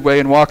is the good way,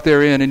 and walk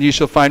therein, and ye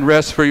shall find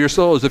rest for your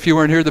souls. If you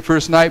weren't here the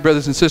first night,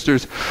 brothers and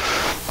sisters,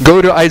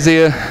 go to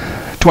Isaiah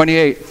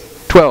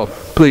 28:12,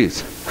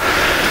 please.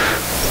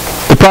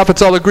 The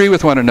prophets all agree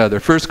with one another.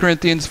 1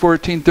 Corinthians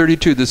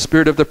 14:32, the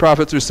spirit of the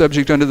prophets are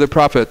subject unto the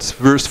prophets.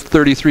 Verse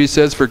 33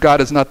 says, for God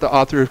is not the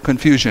author of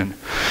confusion.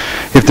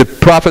 If the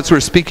prophets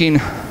were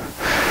speaking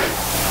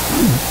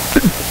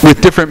with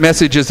different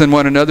messages than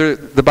one another,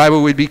 the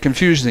Bible would be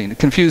confusing.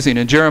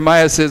 And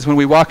Jeremiah says, when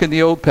we walk in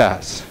the old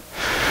paths,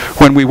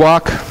 when we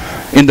walk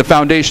in the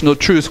foundational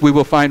truths, we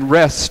will find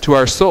rest to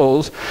our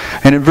souls.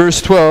 And in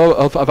verse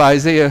 12 of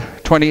Isaiah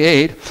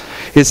 28,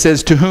 it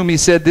says, to whom he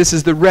said, this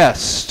is the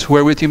rest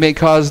wherewith you may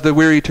cause the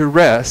weary to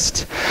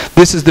rest.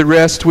 This is the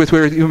rest with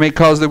where you may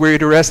cause the weary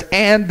to rest.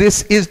 And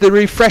this is the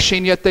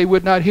refreshing, yet they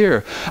would not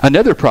hear.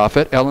 Another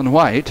prophet, Ellen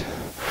White,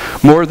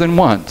 more than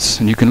once,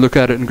 and you can look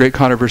at it in Great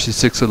Controversy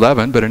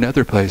 6:11, but in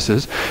other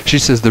places, she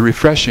says the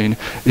refreshing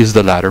is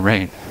the latter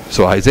rain.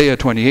 So Isaiah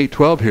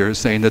 28:12 here is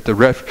saying that the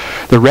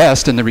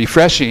rest and the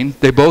refreshing,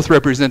 they both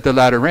represent the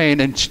latter rain,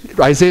 and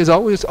Isaiah is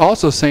always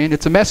also saying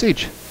it's a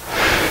message.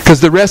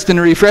 Because the rest and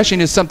the refreshing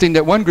is something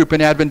that one group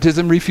in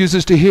Adventism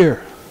refuses to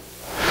hear.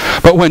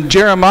 But when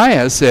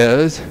Jeremiah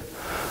says,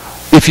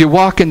 if you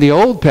walk in the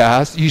old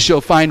paths, you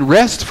shall find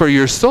rest for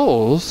your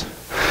souls,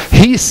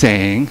 he's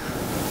saying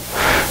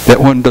that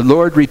when the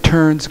Lord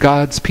returns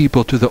God's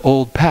people to the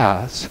old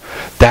paths,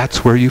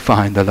 that's where you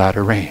find the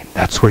latter rain.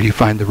 That's where you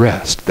find the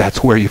rest.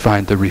 That's where you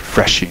find the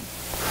refreshing.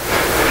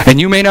 And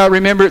you may not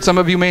remember it, some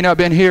of you may not have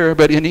been here,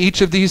 but in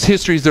each of these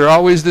histories, they're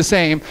always the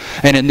same.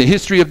 And in the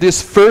history of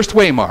this first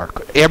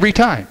waymark, every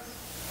time,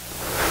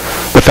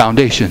 the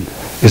foundation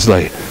is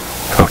laid.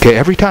 Okay,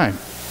 every time.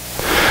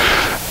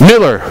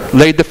 Miller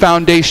laid the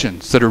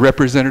foundations that are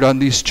represented on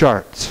these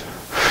charts.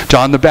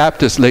 John the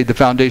Baptist laid the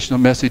foundational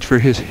message for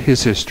his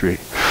history.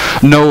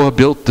 Noah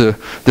built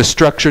the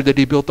structure that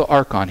he built the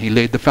ark on. He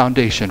laid the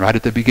foundation right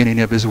at the beginning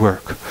of his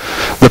work.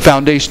 The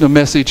foundational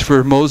message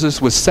for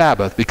Moses was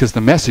Sabbath, because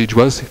the message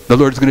was the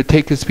Lord's going to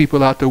take his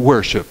people out to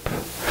worship.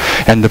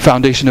 And the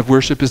foundation of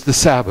worship is the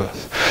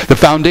Sabbath. The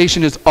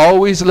foundation is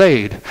always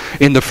laid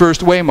in the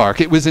first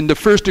waymark. It was in the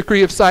first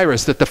decree of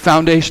Cyrus that the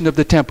foundation of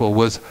the temple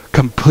was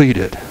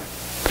completed.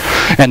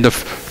 And the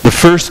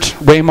first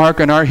waymark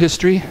in our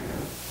history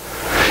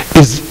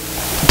is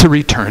to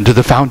return to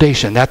the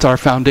foundation. That's our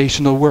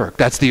foundational work.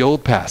 That's the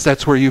old past.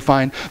 That's where you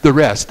find the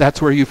rest.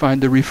 That's where you find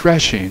the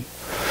refreshing.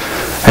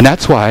 And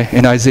that's why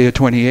in Isaiah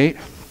 28,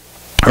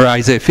 or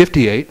Isaiah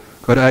 58,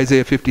 go to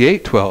Isaiah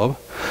 58:12.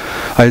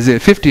 Isaiah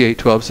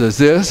 58:12 says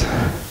this,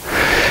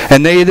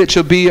 and they that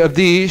shall be of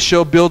these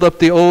shall build up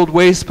the old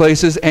waste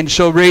places, and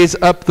shall raise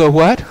up the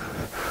what?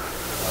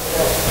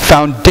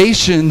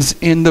 Foundations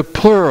in the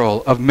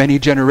plural of many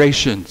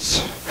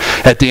generations.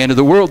 At the end of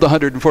the world, the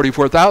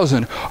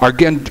 144,000 are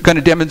going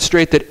to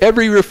demonstrate that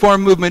every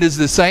reform movement is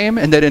the same,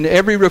 and that in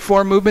every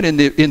reform movement,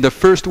 in the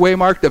first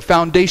waymark, the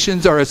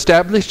foundations are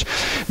established,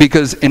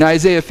 because in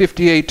Isaiah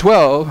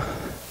 58:12,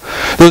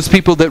 those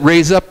people that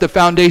raise up the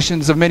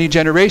foundations of many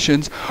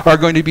generations are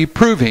going to be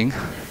proving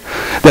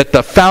that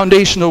the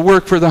foundational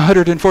work for the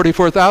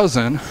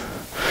 144,000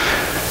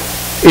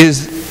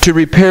 is to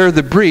repair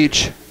the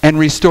breach and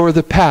restore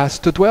the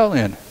past to dwell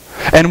in.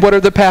 And what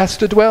are the paths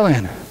to dwell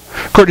in?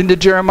 According to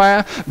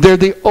Jeremiah, they're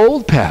the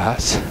old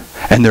paths,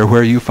 and they're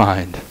where you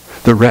find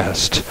the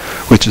rest,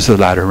 which is the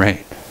latter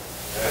rain.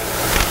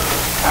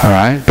 All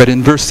right, but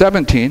in verse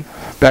 17,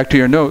 back to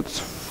your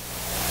notes,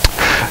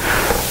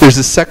 there's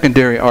a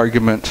secondary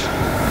argument.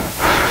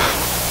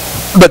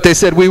 But they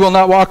said, we will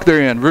not walk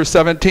therein. Verse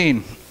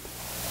 17,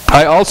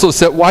 I also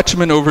set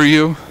watchmen over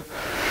you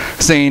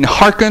saying,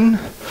 "Hearken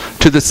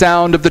to the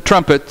sound of the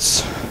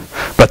trumpets."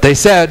 But they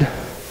said,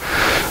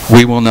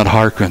 "We will not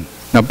hearken."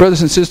 Now,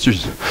 brothers and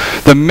sisters,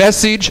 the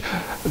message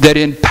that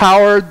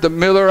empowered the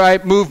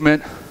Millerite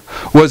movement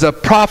was a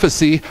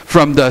prophecy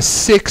from the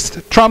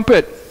sixth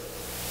trumpet,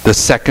 the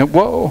second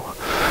woe.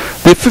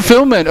 The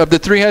fulfillment of the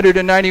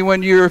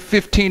 391-year,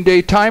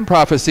 15-day time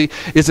prophecy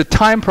is a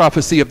time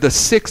prophecy of the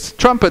sixth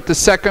trumpet, the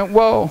second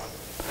woe.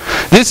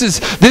 This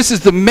is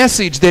the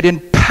message that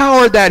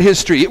empowered that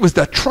history. It was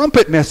the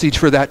trumpet message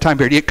for that time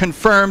period. It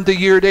confirmed the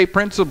year-day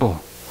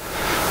principle.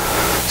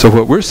 So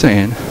what we're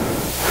saying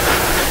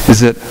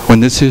is that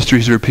when this history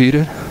is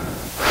repeated,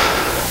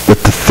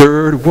 that the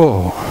third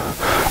woe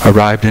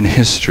arrived in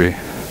history,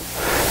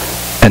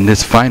 and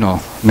this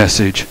final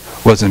message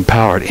was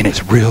empowered. And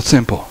it's real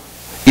simple.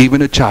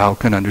 Even a child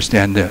can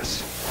understand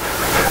this.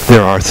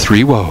 There are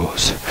three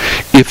woes.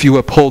 If you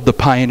uphold the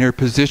pioneer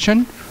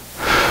position,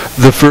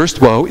 the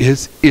first woe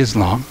is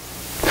Islam.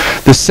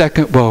 The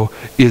second woe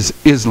is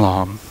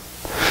Islam.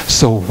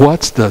 So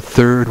what's the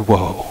third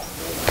woe?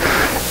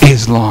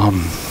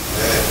 Islam.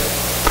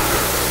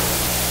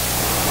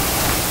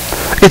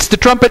 It's the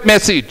trumpet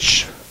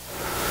message.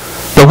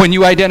 But when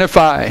you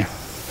identify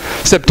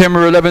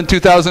September 11,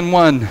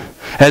 2001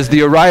 as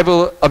the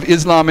arrival of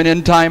Islam in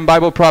end-time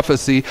Bible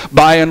prophecy,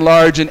 by and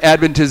large in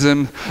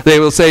Adventism, they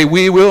will say,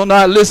 "We will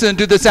not listen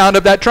to the sound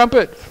of that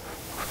trumpet."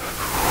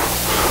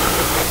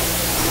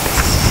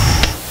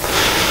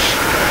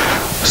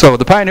 So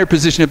the pioneer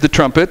position of the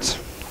trumpets,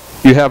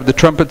 you have the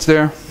trumpets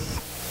there.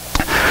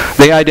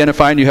 They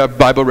identify, and you have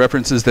Bible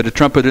references, that a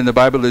trumpet in the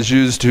Bible is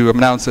used to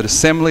announce an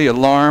assembly,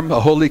 alarm, a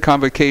holy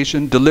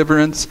convocation,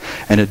 deliverance,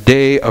 and a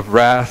day of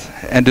wrath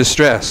and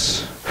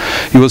distress.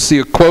 You will see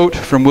a quote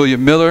from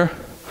William Miller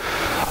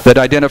that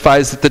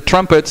identifies that the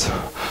trumpets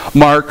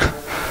mark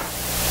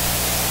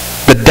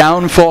the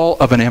downfall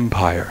of an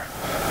empire.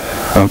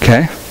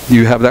 Okay?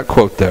 You have that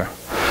quote there.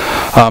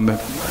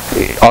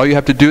 All you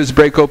have to do is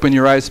break open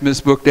Uriah Smith's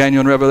book,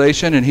 Daniel and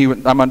Revelation,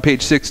 and I'm on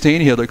page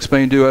 16. He'll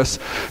explain to us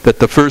that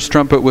the first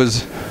trumpet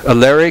was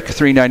Alaric,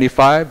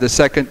 395. The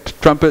second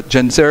trumpet,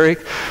 Genseric.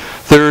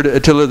 Third,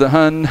 Attila the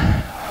Hun.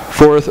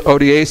 Fourth,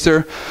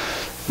 Odoacer.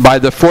 By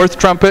the fourth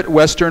trumpet,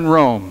 Western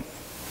Rome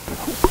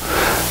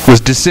was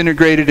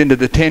disintegrated into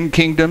the 10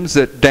 kingdoms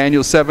that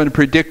Daniel 7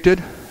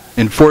 predicted.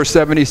 In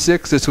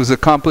 476, this was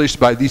accomplished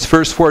by these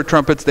first four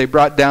trumpets. They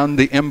brought down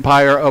the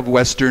empire of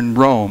Western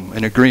Rome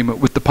in agreement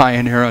with the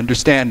pioneer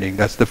understanding.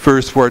 That's the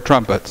first four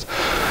trumpets.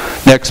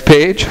 Next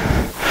page.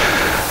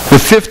 The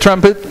fifth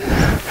trumpet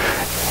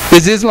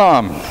is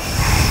Islam.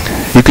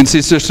 You can see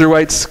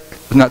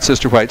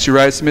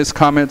Uriah Smith's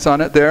comments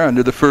on it there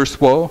under the first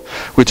woe,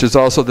 which is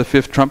also the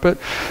fifth trumpet.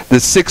 The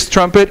sixth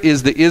trumpet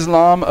is the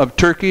Islam of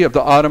Turkey, of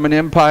the Ottoman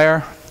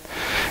Empire.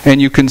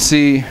 And you can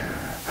see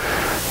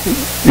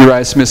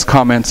Uriah Smith's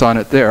comments on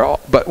it there.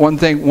 But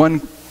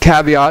one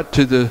caveat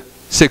to the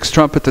sixth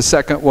trumpet, the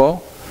second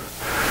woe.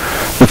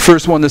 The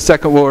first one, the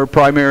second woe, are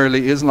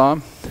primarily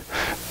Islam.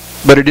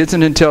 But it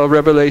isn't until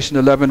Revelation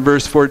 11,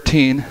 verse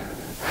 14.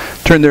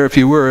 Turn there if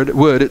you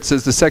would. It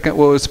says, "The second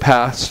woe is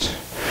past,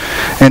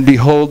 and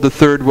behold, the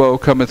third woe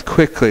cometh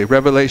quickly."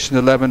 Revelation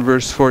 11,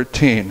 verse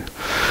 14.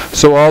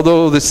 So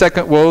although the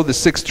second woe, the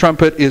sixth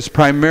trumpet, is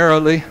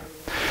primarily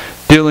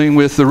dealing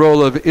with the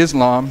role of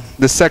Islam,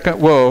 the second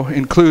woe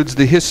includes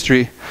the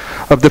history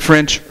of the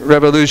French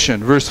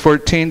Revolution. Verse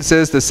 14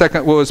 says, "The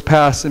second woe is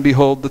past, and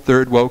behold, the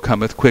third woe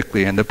cometh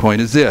quickly." And the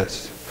point is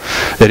this,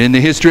 that in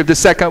the history of the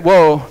second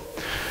woe,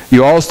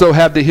 you also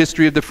have the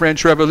history of the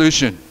French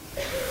Revolution.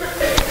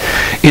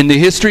 In the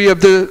history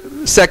of the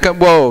second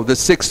woe, the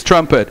sixth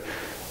trumpet,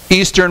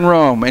 Eastern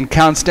Rome and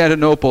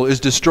Constantinople is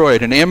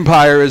destroyed. An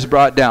empire is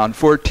brought down,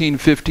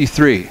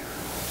 1453.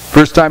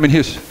 First time in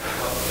history.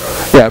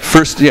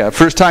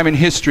 First time in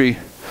history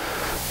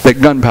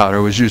that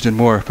gunpowder was used in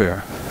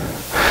warfare.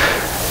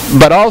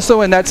 But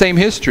also in that same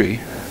history,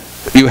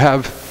 you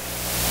have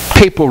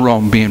papal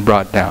Rome being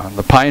brought down.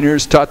 The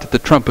pioneers taught that the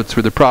trumpets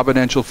were the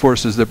providential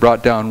forces that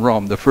brought down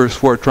Rome. The first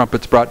four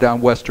trumpets brought down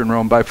Western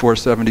Rome by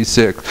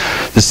 476.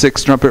 The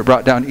sixth trumpet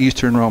brought down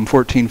Eastern Rome,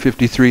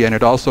 1453, and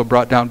it also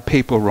brought down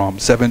papal Rome,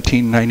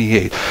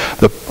 1798.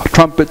 The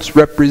trumpets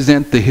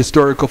represent the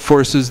historical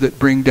forces that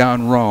bring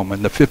down Rome,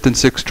 and the fifth and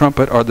sixth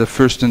trumpet are the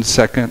first and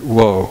second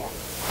woe.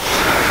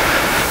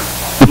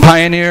 The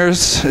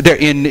pioneers,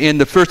 in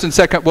the first and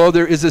second woe,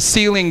 there is a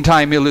sealing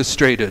time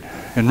illustrated.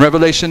 In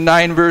Revelation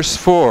 9, verse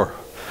 4,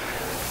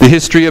 the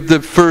history of the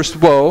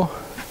first woe,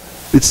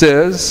 it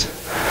says,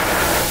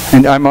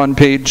 and I'm on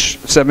page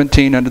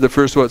 17 under the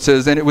first woe, it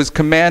says, "And it was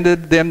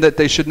commanded them that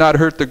they should not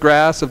hurt the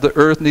grass of the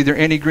earth, neither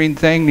any green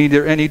thing,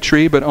 neither any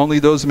tree, but only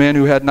those men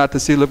who had not the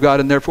seal of God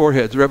in their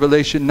foreheads."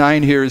 Revelation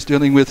 9 here is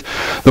dealing with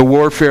the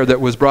warfare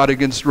that was brought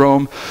against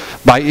Rome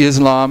by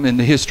Islam in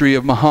the history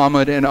of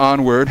Muhammad and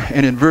onward.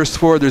 And in verse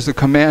 4, there's a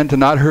command to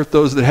not hurt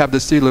those that have the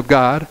seal of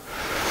God.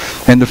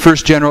 And the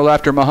first general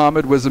after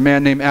Muhammad was a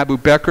man named Abu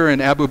Bakr,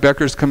 and Abu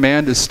Bakr's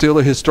command is still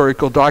a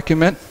historical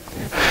document.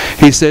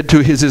 He said to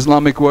his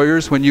Islamic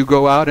warriors, when you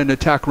go out and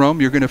attack Rome,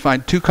 you're going to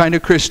find two kinds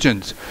of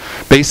Christians.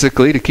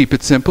 Basically, to keep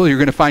it simple, you're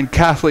going to find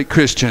Catholic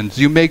Christians.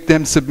 You make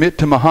them submit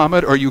to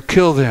Muhammad or you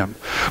kill them.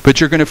 But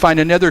you're going to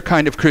find another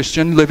kind of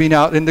Christian living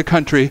out in the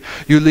country.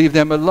 You leave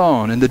them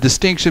alone. And the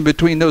distinction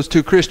between those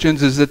two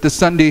Christians is that the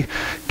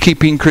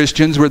Sunday-keeping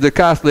Christians were the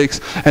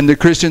Catholics, and the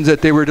Christians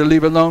that they were to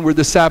leave alone were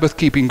the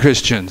Sabbath-keeping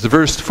Christians.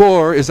 Verse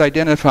 4 is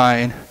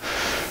identifying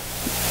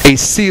a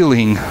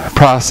sealing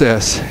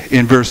process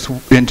in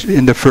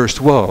the first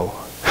woe.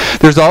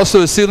 There's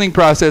also a sealing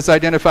process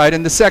identified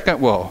in the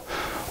second woe.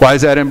 Why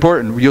is that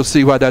important? You'll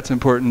see why that's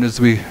important as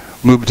we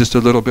move just a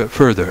little bit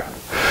further.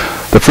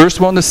 The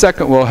first woe and the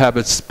second woe have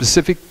a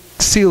specific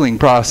sealing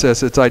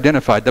process that's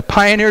identified. The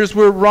pioneers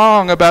were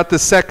wrong about the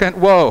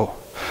second woe.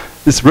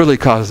 This really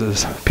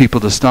causes people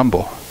to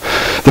stumble.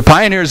 The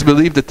pioneers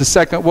believed that the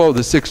second woe,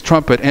 the sixth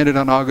trumpet, ended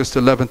on August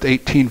 11th,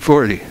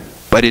 1840.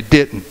 But it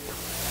didn't.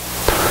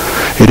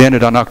 It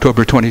ended on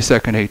October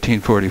 22nd,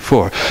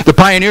 1844. The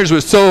pioneers were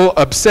so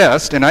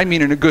obsessed, and I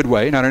mean in a good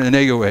way, not in a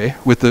negative way,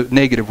 with the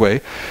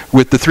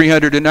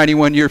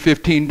 391-year,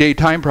 15-day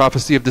time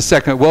prophecy of the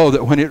second woe,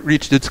 that when it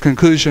reached its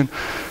conclusion,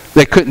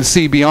 they couldn't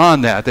see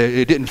beyond that.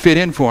 It didn't fit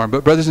in for them.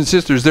 But brothers and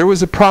sisters, there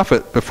was a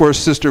prophet before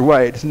Sister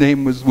White. His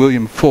name was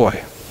William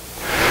Foy.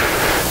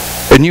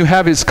 And you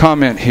have his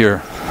comment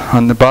here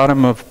on the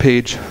bottom of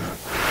page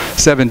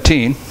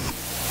 17.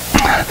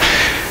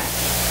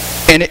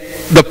 And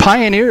the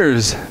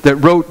pioneers that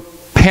wrote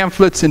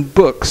pamphlets and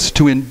books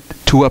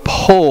to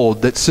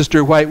uphold that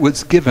Sister White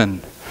was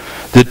given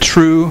the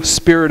true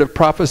spirit of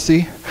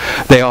prophecy,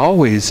 they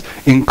always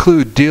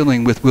include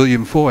dealing with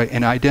William Foy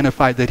and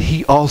identify that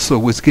he also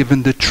was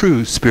given the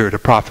true spirit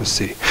of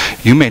prophecy.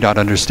 You may not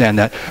understand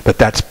that, but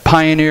that's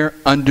pioneer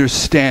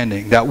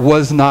understanding. That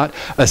was not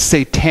a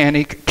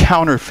satanic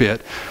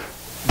counterfeit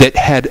that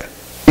had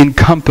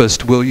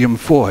encompassed William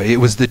Foy. It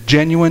was the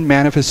genuine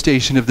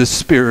manifestation of the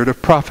spirit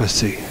of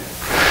prophecy.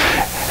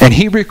 And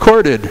he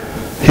recorded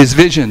his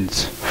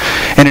visions.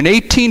 And in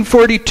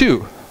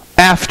 1842,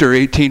 after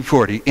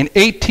 1840, in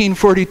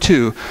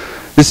 1842,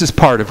 this is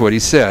part of what he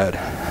said.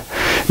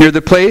 Near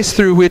the place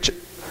through which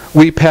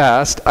we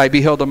passed, I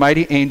beheld a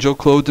mighty angel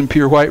clothed in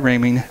pure white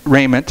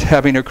raiment,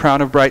 having a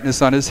crown of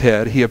brightness on his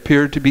head. He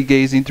appeared to be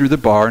gazing through the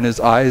bar, and his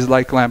eyes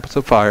like lamps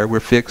of fire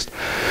were fixed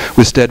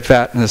with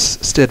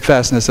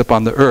steadfastness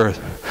upon the earth.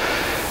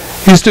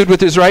 He stood with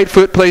his right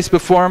foot placed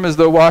before him as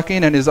though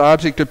walking, and his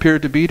object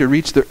appeared to be to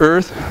reach the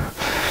earth,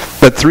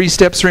 but 3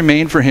 steps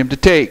remained for him to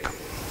take.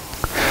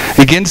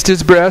 Against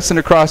his breast and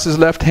across his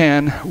left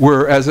hand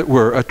were, as it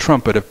were, a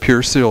trumpet of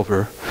pure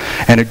silver,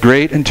 and a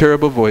great and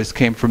terrible voice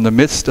came from the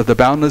midst of the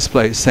boundless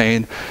place,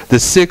 saying, "The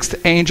sixth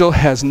angel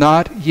has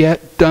not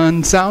yet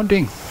done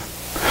sounding."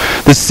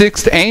 The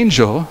sixth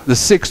angel, the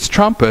sixth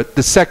trumpet,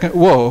 the second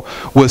woe,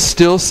 was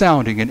still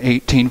sounding in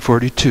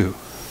 1842.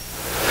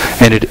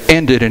 And it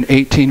ended in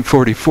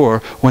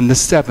 1844 when the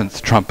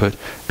seventh trumpet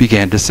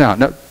began to sound.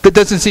 Now, that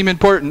doesn't seem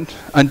important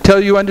until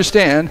you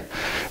understand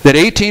that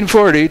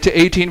 1840 to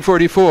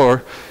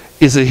 1844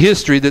 is a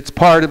history that's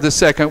part of the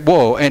second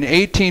woe. And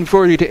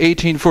 1840 to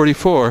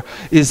 1844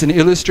 is an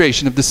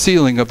illustration of the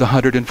sealing of the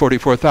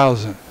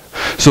 144,000.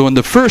 So in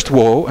the first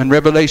woe, in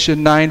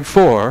Revelation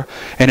 9:4,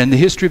 and in the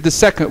history of the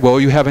second woe,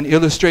 you have an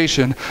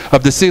illustration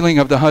of the sealing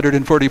of the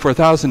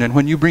 144,000. And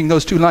when you bring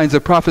those two lines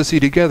of prophecy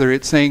together,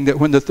 it's saying that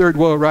when the third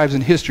woe arrives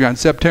in history on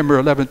September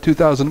 11,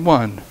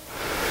 2001,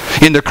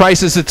 in the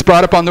crisis that's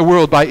brought upon the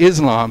world by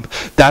Islam,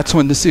 that's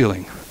when the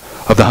sealing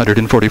of the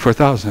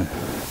 144,000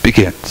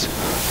 begins.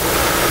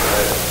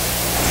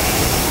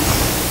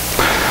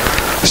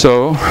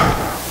 So,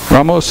 we're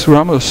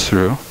almost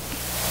through.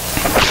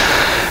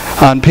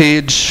 On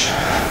page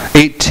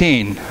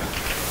 18,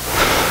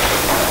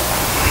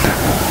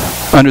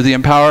 under the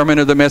empowerment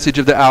of the message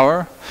of the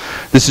hour,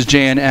 this is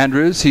J.N.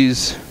 Andrews.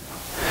 He's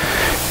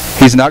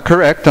not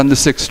correct on the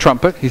sixth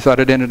trumpet. He thought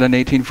it ended in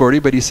 1840,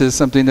 but he says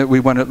something that we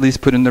want to at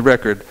least put in the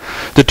record.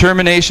 The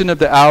termination of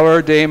the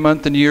hour, day,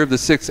 month, and year of the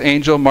sixth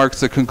angel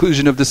marks the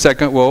conclusion of the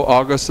second woe,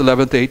 August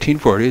 11th,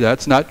 1840.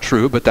 That's not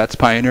true, but that's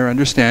pioneer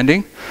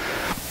understanding.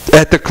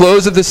 At the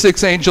close of the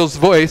sixth angel's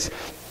voice,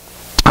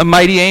 a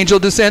mighty angel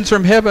descends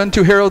from heaven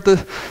to herald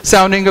the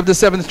sounding of the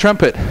seventh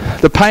trumpet.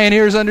 The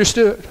pioneers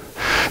understood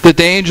that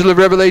the angel of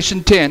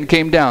Revelation 10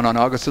 came down on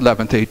August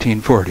 11th,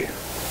 1840.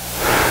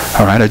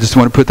 All right, I just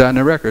want to put that in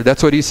the record.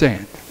 That's what he's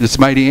saying. This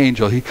mighty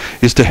angel, he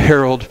is to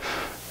herald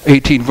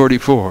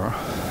 1844.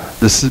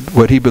 This is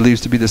what he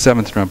believes to be the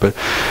seventh trumpet.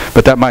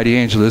 But that mighty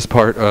angel is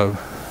part of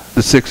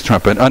the sixth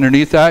trumpet.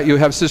 Underneath that, you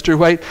have Sister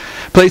White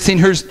placing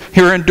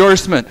her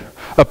endorsement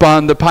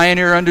upon the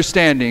pioneer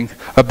understanding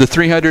of the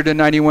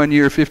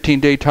 391-year,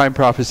 15-day time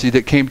prophecy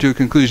that came to a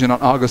conclusion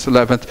on August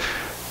 11th,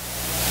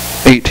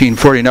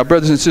 1840. Now,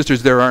 brothers and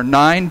sisters, there are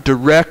 9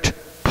 direct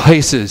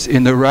places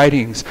in the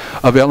writings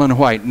of Ellen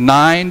White,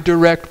 9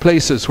 direct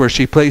places where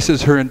she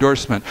places her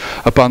endorsement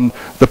upon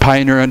the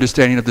pioneer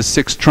understanding of the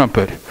sixth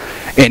trumpet.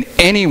 And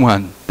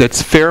anyone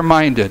that's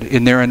fair-minded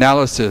in their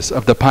analysis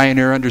of the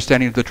pioneer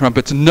understanding of the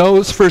trumpets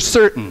knows for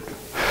certain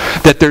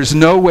that there's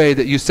no way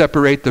that you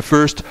separate the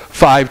first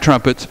 5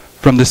 trumpets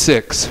from the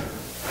 6.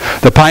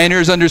 The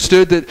pioneers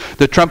understood that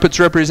the trumpets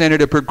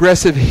represented a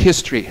progressive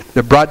history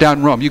that brought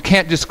down Rome. You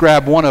can't just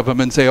grab one of them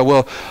and say, oh,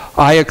 well,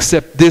 I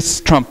accept this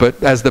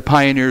trumpet as the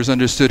pioneers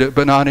understood it,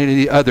 but not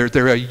any other.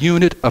 They're a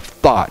unit of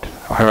thought,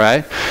 all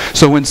right?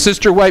 So when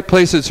Sister White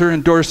places her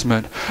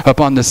endorsement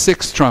upon the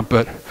 6th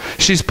trumpet,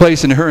 she's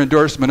placing her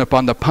endorsement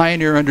upon the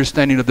pioneer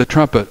understanding of the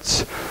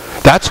trumpets.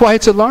 That's why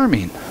it's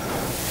alarming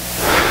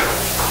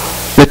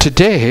that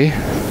today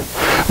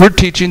we're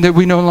teaching that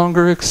we no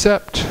longer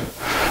accept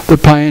the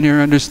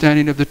pioneer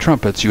understanding of the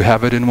trumpets. You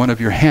have it in one of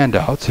your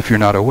handouts, if you're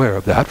not aware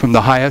of that, from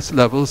the highest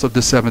levels of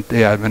the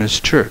Seventh-day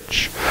Adventist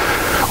Church.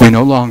 We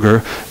no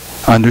longer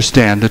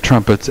understand the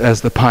trumpets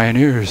as the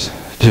pioneers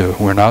do.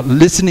 We're not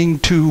listening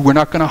to, we're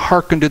not going to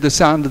hearken to the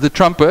sound of the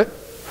trumpet.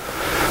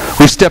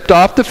 We stepped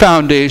off the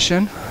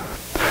foundation,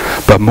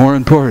 but more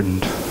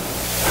important,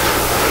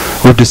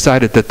 we've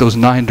decided that those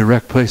 9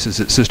 direct places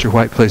that Sister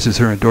White places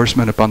her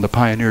endorsement upon the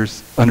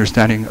pioneer's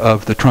understanding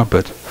of the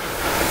trumpet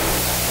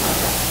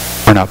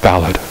are not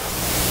valid.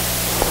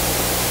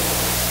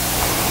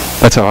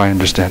 That's how I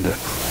understand it.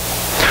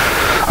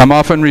 I'm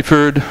often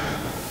referred...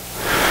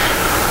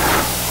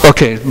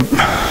 Okay.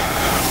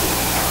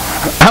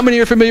 How many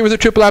are familiar with the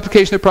triple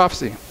application of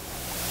prophecy?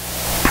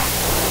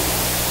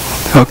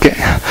 Okay.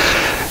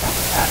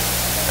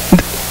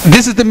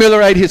 This is the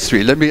Millerite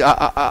history.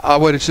 I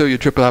want to show you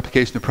triple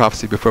application of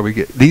prophecy before we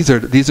get... These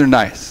are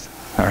nice.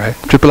 All right?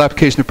 Triple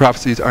application of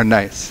prophecies are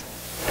nice.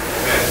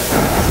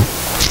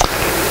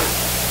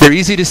 They're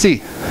easy to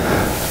see.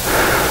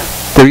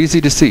 They're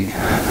easy to see.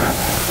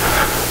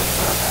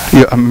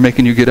 Yeah, I'm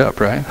making you get up,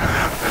 right?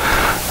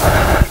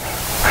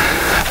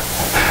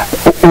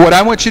 What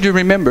I want you to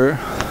remember...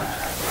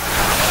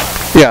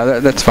 Yeah,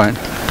 that's fine.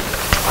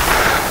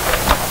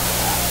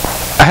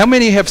 How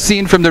many have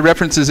seen from the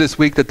references this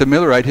week that the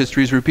Millerite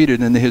history is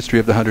repeated in the history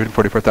of the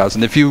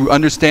 144,000? If you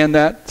understand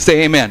that,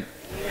 say amen.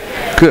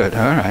 Amen. Good,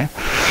 all right.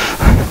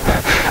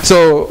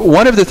 So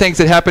one of the things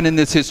that happened in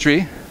this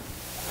history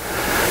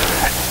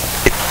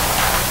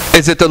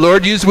is that the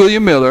Lord used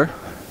William Miller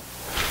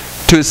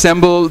to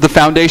assemble the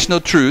foundational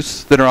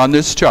truths that are on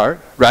this chart,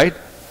 right?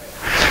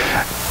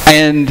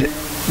 And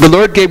the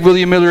Lord gave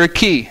William Miller a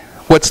key.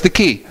 What's the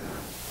key?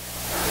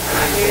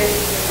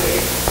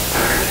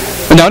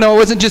 No, it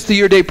wasn't just the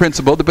year-day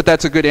principle, but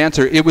that's a good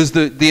answer. It was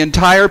the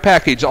entire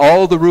package,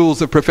 all the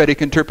rules of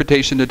prophetic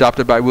interpretation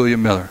adopted by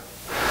William Miller.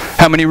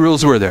 How many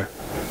rules were there?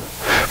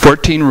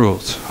 14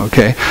 rules,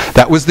 okay?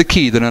 That was the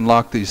key that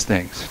unlocked these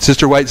things.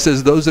 Sister White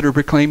says those that are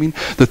proclaiming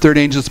the third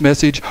angel's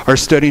message are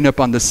studying up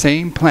on the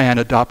same plan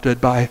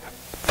adopted by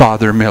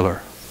Father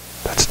Miller.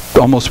 That's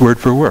almost word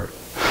for word.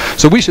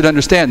 So we should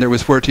understand there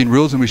was 14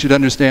 rules and we should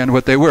understand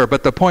what they were.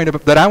 But the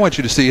point that I want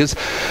you to see is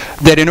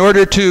that in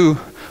order to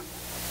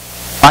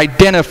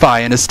identify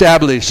and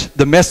establish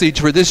the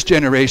message for this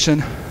generation,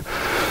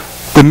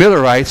 the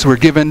Millerites were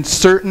given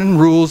certain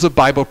rules of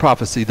Bible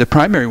prophecy. The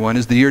primary one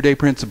is the year-day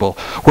principle.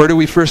 Where do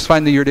we first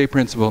find the year-day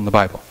principle in the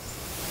Bible?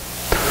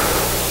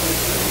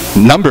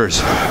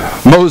 Numbers.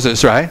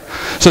 Moses, right?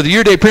 So the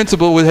year-day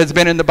principle has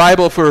been in the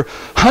Bible for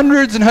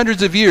hundreds and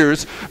hundreds of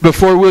years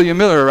before William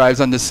Miller arrives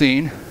on the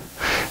scene.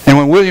 And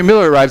when William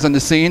Miller arrives on the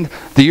scene,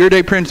 the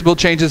year-day principle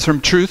changes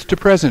from truth to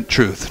present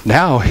truth.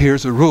 Now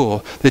here's a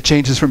rule that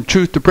changes from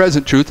truth to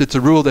present truth. It's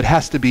a rule that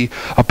has to be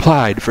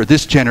applied for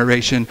this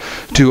generation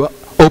to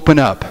open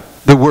up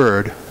the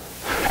word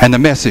and the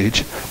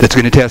message that's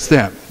going to test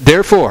them.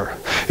 Therefore,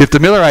 if the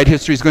Millerite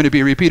history is going to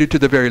be repeated to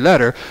the very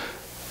letter,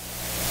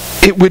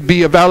 it would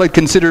be a valid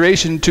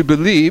consideration to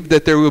believe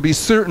that there will be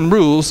certain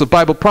rules of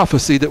Bible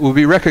prophecy that will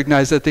be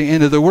recognized at the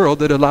end of the world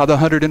that allow the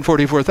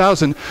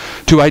 144,000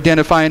 to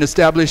identify and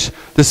establish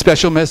the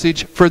special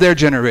message for their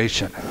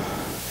generation.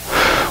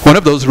 One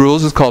of those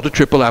rules is called a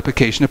triple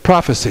application of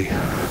prophecy.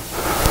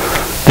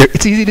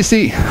 It's easy to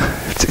see.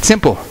 It's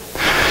simple.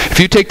 If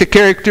you take the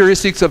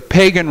characteristics of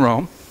pagan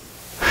Rome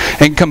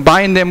and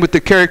combine them with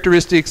the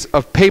characteristics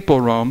of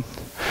papal Rome,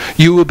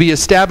 you will be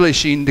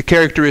establishing the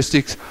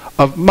characteristics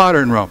of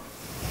modern Rome.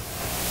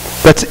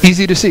 That's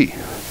easy to see,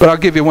 but I'll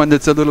give you one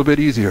that's a little bit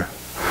easier.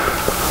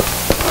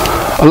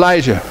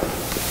 Elijah.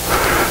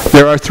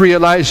 There are 3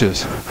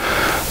 Elijahs.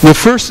 The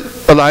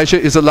first Elijah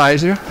is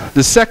Elijah.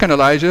 The second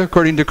Elijah,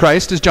 according to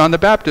Christ, is John the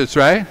Baptist,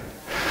 right?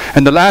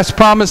 And the last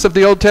promise of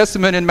the Old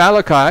Testament in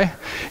Malachi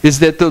is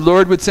that the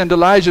Lord would send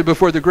Elijah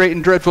before the great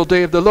and dreadful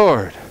day of the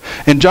Lord.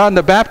 And John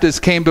the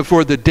Baptist came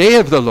before the day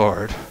of the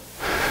Lord.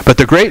 But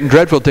the great and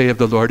dreadful day of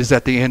the Lord is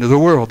at the end of the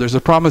world. There's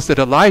a promise that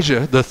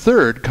Elijah, the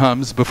third,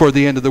 comes before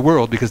the end of the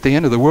world, because the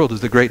end of the world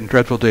is the great and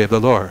dreadful day of the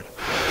Lord.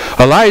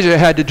 Elijah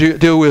had to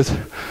deal with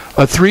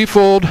a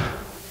threefold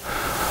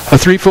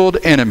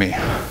enemy.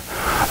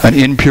 An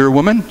impure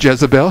woman,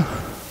 Jezebel,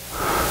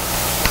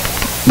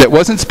 that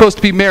wasn't supposed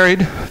to be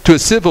married to a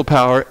civil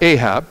power,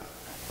 Ahab.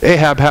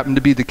 Ahab happened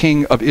to be the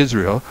king of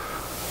Israel,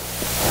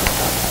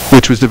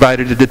 which was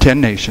divided into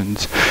 10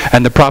 nations.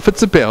 And the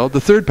prophets of Baal,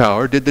 the third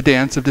power, did the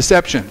dance of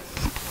deception.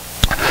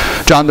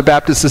 John the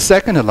Baptist, the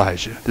second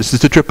Elijah, this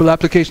is the triple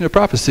application of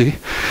prophecy,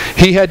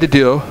 he had to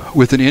deal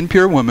with an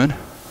impure woman,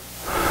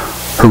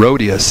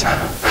 Herodias,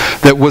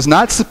 that was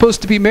not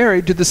supposed to be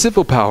married to the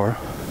civil power,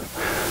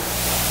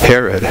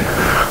 Herod.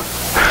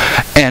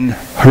 And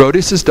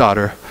Herodias'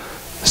 daughter,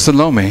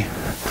 Salome,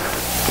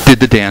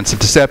 did the dance of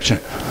deception.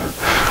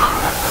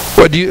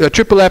 A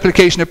triple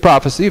application of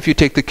prophecy, if you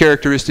take the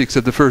characteristics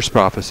of the first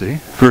prophecy,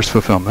 first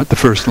fulfillment, the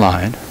first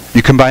line,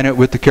 you combine it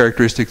with the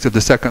characteristics of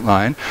the second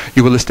line,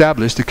 you will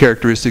establish the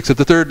characteristics of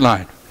the third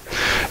line.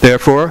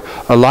 Therefore,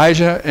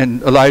 Elijah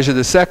and Elijah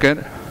the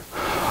second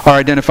are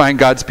identifying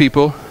God's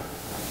people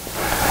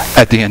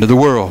at the end of the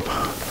world.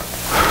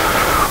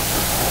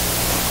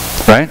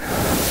 Right?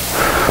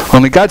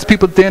 Only God's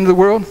people at the end of the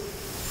world?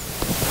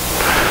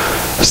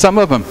 Some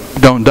of them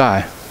don't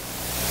die.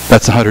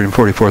 That's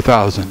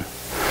 144,000.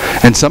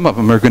 And some of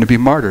them are going to be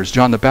martyrs.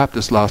 John the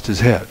Baptist lost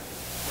his head.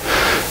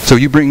 So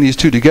you bring these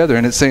two together,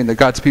 and it's saying that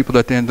God's people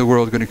at the end of the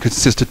world are going to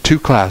consist of two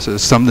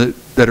classes, some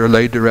that are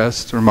laid to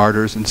rest or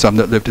martyrs, and some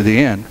that live to the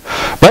end.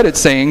 But it's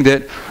saying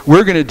that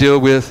we're going to deal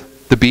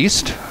with the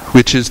beast,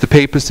 which is the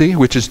papacy,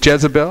 which is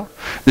Jezebel,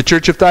 the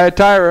church of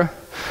Thyatira,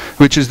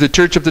 which is the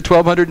church of the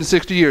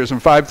 1260 years, from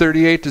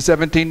 538 to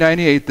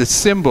 1798. The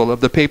symbol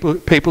of the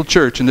papal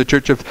church in the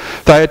church of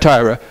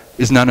Thyatira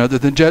is none other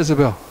than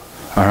Jezebel.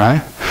 All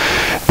right?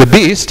 The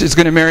beast is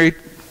going to marry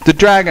the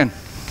dragon.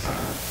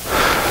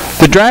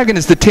 The dragon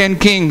is the 10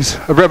 kings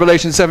of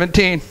Revelation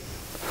 17.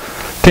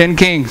 10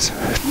 kings.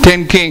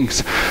 10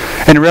 kings.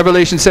 And in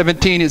Revelation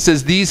 17 it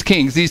says these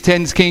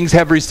 10 kings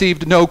have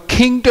received no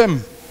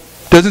kingdom.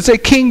 Doesn't say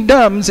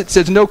kingdoms, it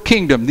says no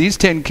kingdom. These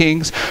 10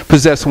 kings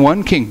possess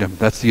one kingdom.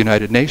 That's the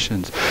United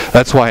Nations.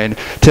 That's why in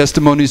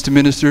Testimonies to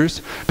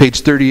Ministers,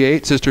 page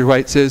 38, Sister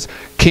White says,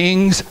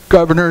 kings,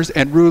 governors,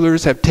 and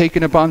rulers have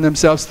taken upon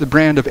themselves the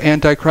brand of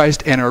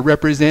Antichrist and are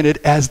represented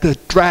as the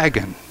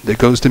dragon that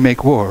goes to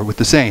make war with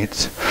the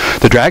saints.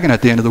 The dragon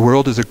at the end of the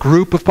world is a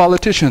group of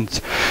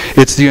politicians.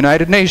 It's the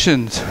United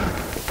Nations.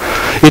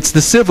 It's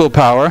the civil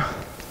power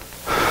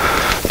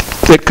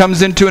that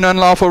comes into an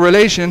unlawful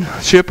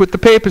relationship with the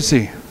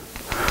papacy.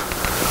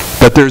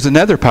 But there's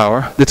another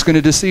power that's going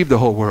to deceive the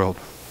whole world.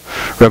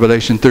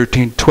 Revelation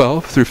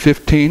 13:12 through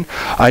 15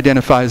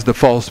 identifies the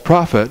false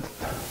prophet,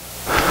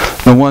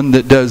 the one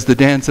that does the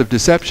dance of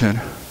deception,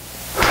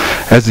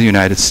 as the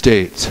United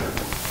States.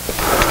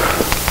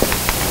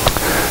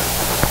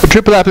 The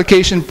triple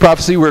application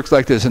prophecy works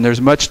like this, and there's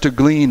much to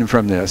glean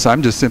from this.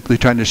 I'm just simply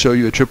trying to show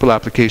you a triple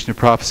application of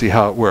prophecy,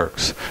 how it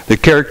works. The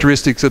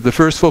characteristics of the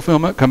first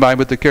fulfillment combined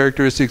with the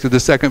characteristics of the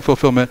second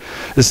fulfillment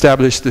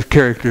establish the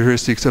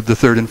characteristics of the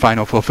third and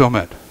final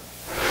fulfillment.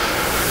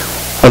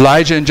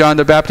 Elijah and John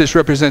the Baptist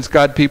represents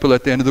God's people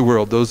at the end of the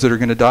world, those that are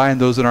going to die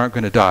and those that aren't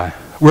going to die.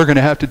 We're going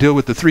to have to deal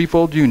with the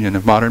threefold union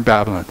of modern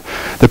Babylon,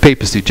 the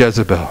papacy,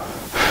 Jezebel,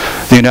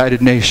 the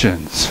United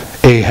Nations,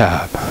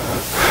 Ahab,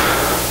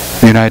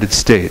 the United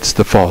States,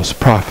 the false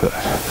prophet.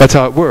 That's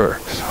how it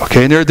works.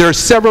 Okay, and there are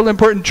several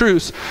important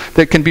truths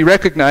that can be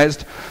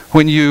recognized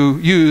when you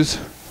use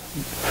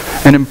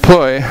and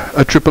employ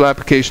a triple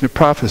application of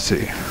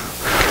prophecy.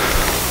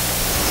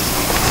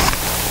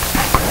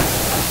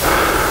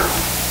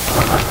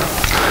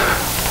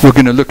 We're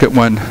going to look at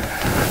one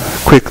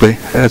quickly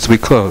as we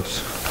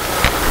close.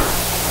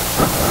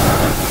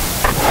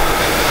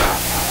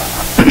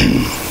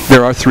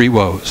 There are three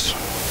woes.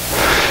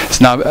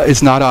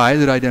 It's not I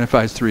that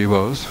identifies three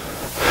woes.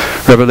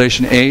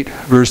 Revelation 8,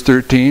 verse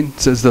 13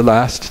 says the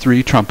last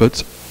three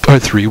trumpets are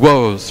three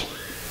woes.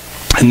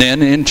 And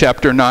then in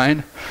chapter 9,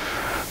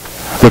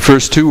 the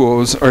first two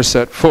woes are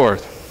set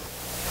forth.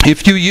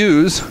 If you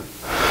use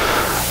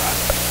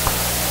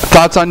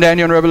Thoughts on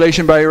Daniel and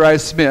Revelation by Uriah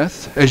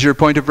Smith as your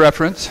point of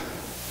reference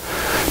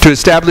to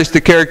establish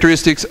the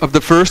characteristics of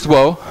the first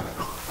woe,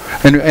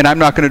 and I'm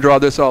not going to draw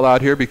this all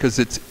out here because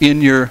it's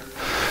in your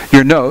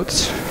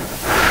notes,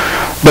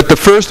 but the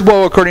first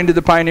woe, according to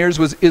the pioneers,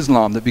 was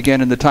Islam that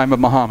began in the time of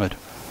Muhammad.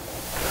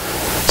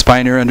 It's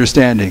pioneer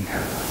understanding.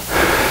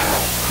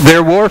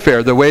 Their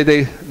warfare, the way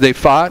they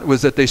fought,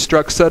 was that they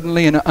struck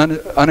suddenly and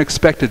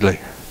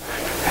unexpectedly.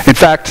 In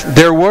fact,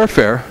 their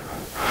warfare,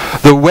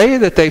 the way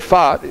that they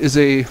fought is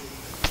a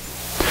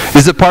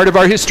part of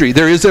our history.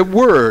 There is a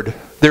word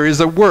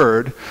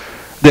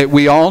that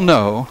we all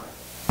know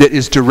that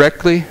is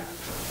directly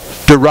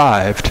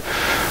derived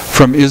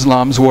from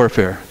Islam's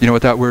warfare. You know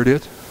what that word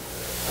is?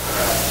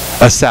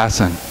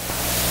 Assassin.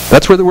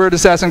 That's where the word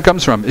assassin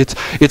comes from.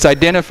 It's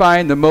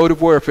identifying the mode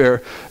of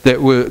warfare that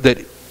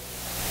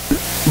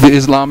the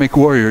Islamic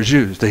warriors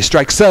used. They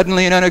strike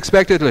suddenly and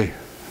unexpectedly.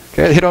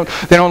 Okay? They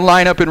don't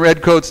line up in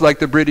red coats like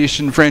the British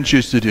and French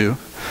used to do.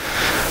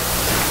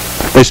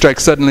 They strike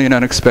suddenly and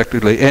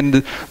unexpectedly. And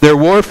their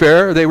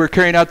warfare, they were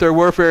carrying out their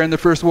warfare in the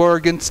first war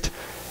against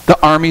the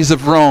armies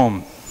of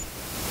Rome.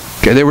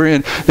 Okay, they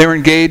were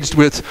engaged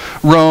with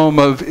Rome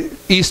of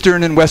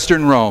Eastern and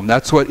Western Rome.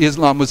 That's what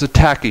Islam was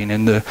attacking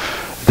in the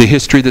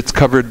history that's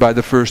covered by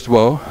the first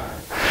woe.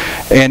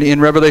 And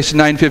in Revelation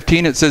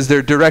 9:15 it says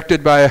they're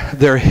directed by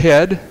their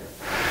head,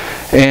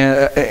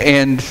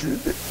 and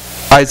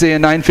Isaiah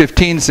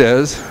 9:15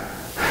 says,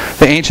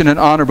 the ancient and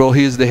honorable,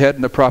 he is the head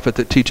and the prophet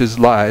that teaches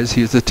lies.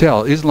 He is the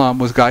tail. Islam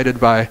was guided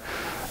by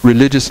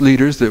religious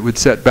leaders that would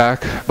sit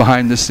back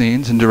behind the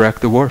scenes and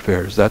direct the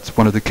warfares. That's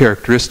one of the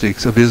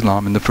characteristics of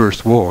Islam in the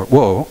first war.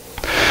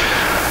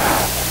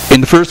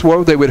 In the first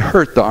war, they would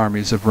hurt the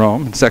armies of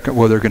Rome. In the second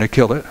war, they're going to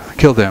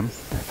kill them.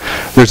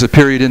 There's a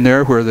period in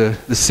there where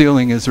the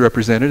sealing is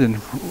represented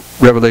in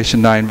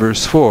Revelation 9,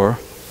 verse 4.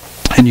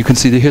 And you can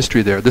see the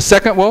history there. The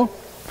second war,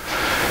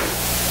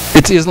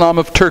 it's Islam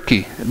of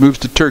Turkey. It moves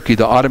to Turkey,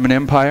 the Ottoman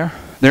Empire.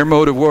 Their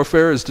mode of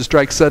warfare is to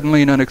strike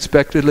suddenly and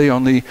unexpectedly.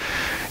 Only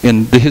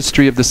in the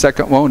history of the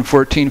second war in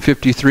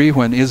 1453,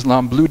 when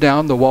Islam blew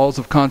down the walls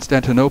of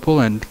Constantinople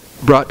and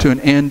brought to an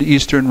end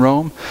eastern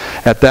Rome,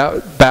 at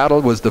that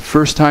battle was the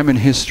first time in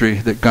history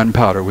that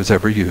gunpowder was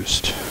ever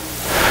used.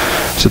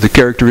 So the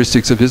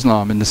characteristics of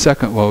Islam in the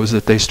second war is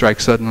that they strike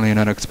suddenly and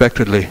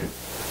unexpectedly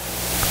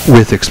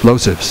with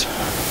explosives.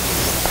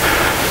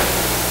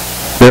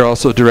 They're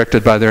also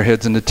directed by their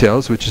heads and the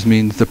tails, which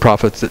means the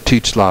prophets that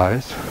teach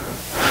lies.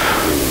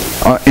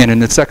 And in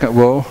the second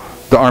woe,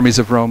 the armies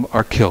of Rome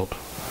are killed.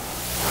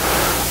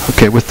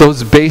 Okay, with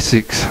those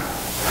basics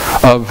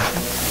of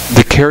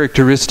the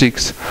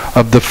characteristics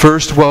of the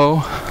first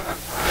woe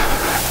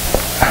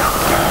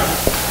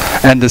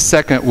and the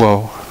second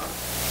woe,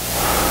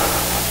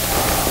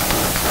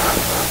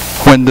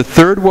 when the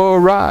third woe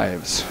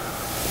arrives,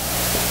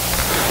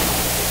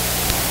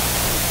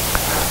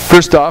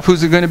 first off,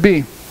 who's it going to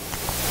be?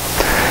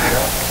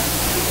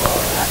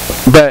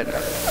 But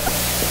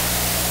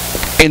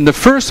in the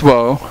first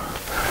woe,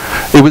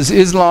 it was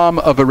Islam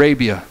of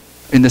Arabia.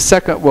 In the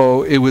second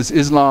woe, it was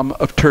Islam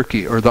of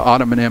Turkey, or the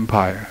Ottoman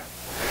Empire.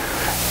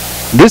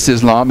 This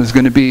Islam is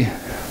going to be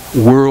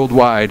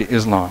worldwide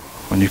Islam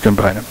when you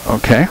combine them,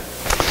 okay?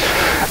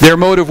 Their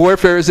mode of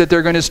warfare is that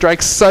they're going to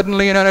strike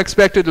suddenly and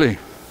unexpectedly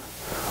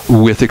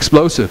with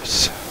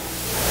explosives.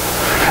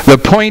 The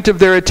point of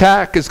their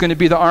attack is going to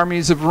be the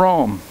armies of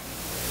Rome.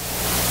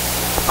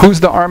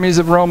 Who's the armies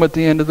of Rome at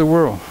the end of the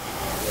world?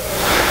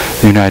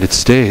 The United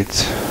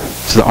States.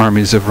 It's the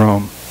armies of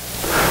Rome.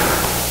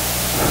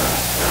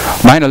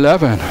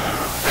 9/11.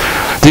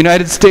 The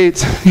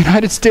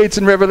United States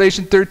in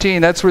Revelation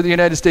 13, that's where the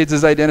United States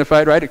is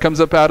identified, right? It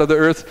comes up out of the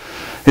earth.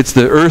 It's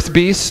the earth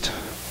beast.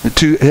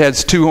 It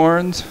has two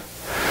horns.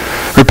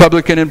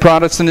 Republican and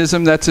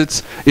Protestantism, that's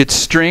its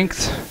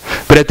strength.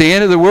 But at the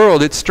end of the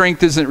world, its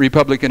strength isn't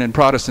Republican and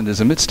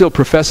Protestantism. It still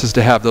professes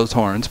to have those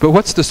horns. But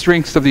what's the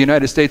strength of the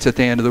United States at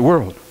the end of the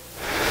world?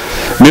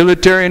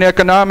 Military and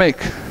economic.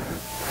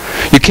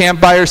 You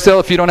can't buy or sell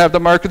if you don't have the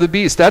mark of the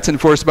beast. That's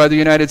enforced by the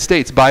United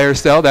States. Buy or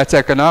sell, that's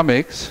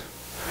economics.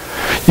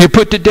 You're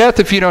put to death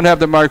if you don't have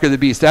the mark of the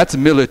beast. That's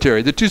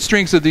military. The two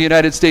strengths of the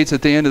United States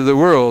at the end of the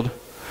world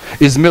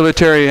is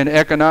military and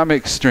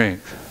economic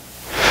strength.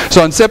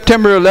 So on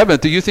September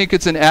 11th, do you think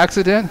it's an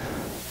accident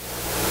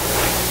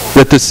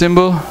that the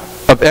symbol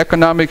of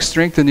economic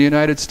strength in the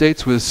United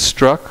States was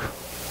struck,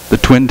 the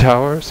Twin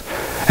Towers,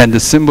 and the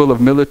symbol of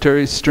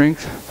military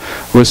strength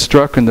was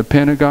struck in the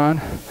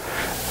Pentagon?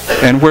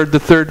 And where'd the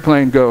third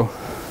plane go?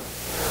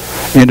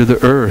 Into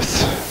the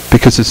earth,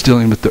 because it's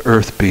dealing with the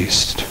earth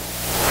beast.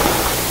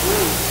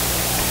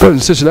 Brothers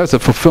and sisters, that's a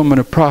fulfillment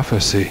of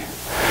prophecy.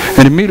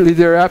 And immediately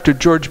thereafter,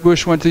 George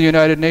Bush went to the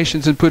United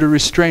Nations and put a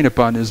restraint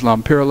upon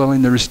Islam,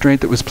 paralleling the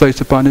restraint that was placed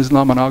upon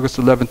Islam on August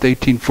 11th,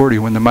 1840,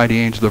 when the mighty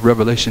angel of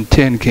Revelation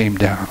 10 came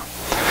down.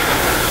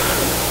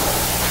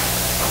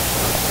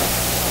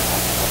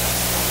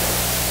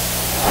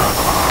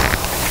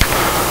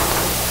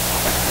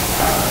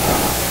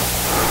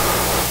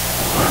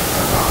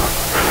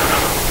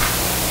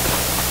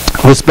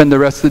 We'll spend the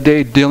rest of the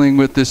day dealing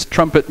with this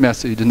trumpet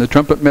message. And the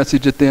trumpet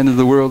message at the end of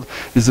the world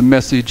is a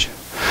message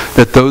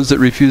that those that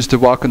refuse to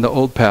walk in the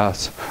old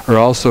paths are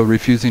also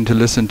refusing to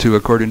listen to,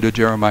 according to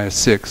Jeremiah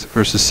 6,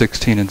 verses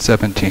 16 and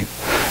 17.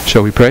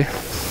 Shall we pray?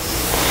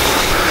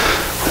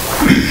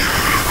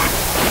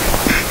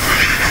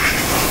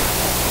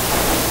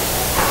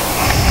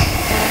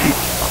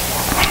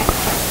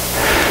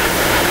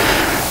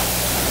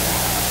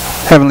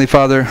 Heavenly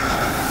Father,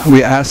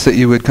 we ask that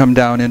you would come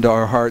down into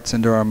our hearts,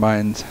 into our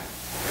minds,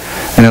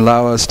 and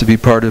allow us to be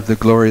part of the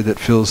glory that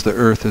fills the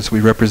earth as we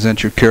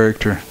represent your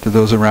character to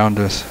those around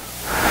us.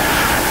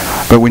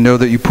 But we know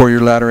that you pour your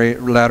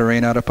latter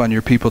rain out upon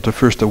your people to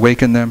first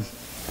awaken them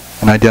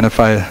and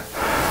identify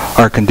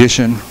our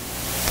condition.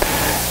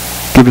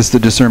 Give us the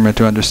discernment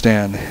to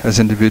understand as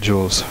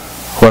individuals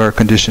what our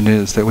condition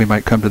is, that we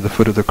might come to the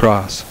foot of the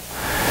cross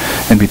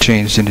and be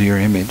changed into your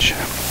image.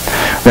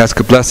 We ask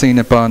a blessing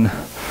upon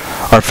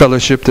our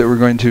fellowship that we're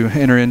going to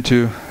enter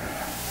into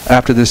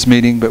after this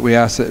meeting, but we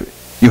ask that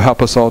you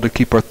help us all to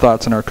keep our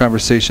thoughts and our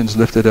conversations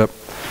lifted up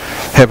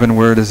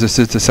heavenward, as this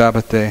is the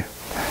Sabbath day.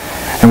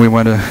 And we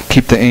want to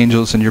keep the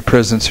angels in your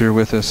presence here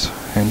with us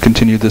and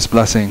continue this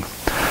blessing.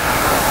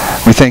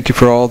 We thank you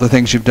for all the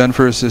things you've done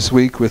for us this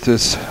week with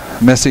this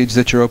message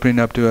that you're opening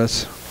up to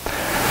us.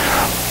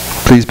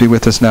 Please be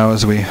with us now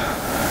as we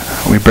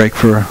break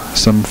for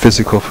some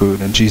physical food.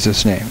 In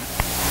Jesus' name,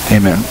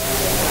 amen.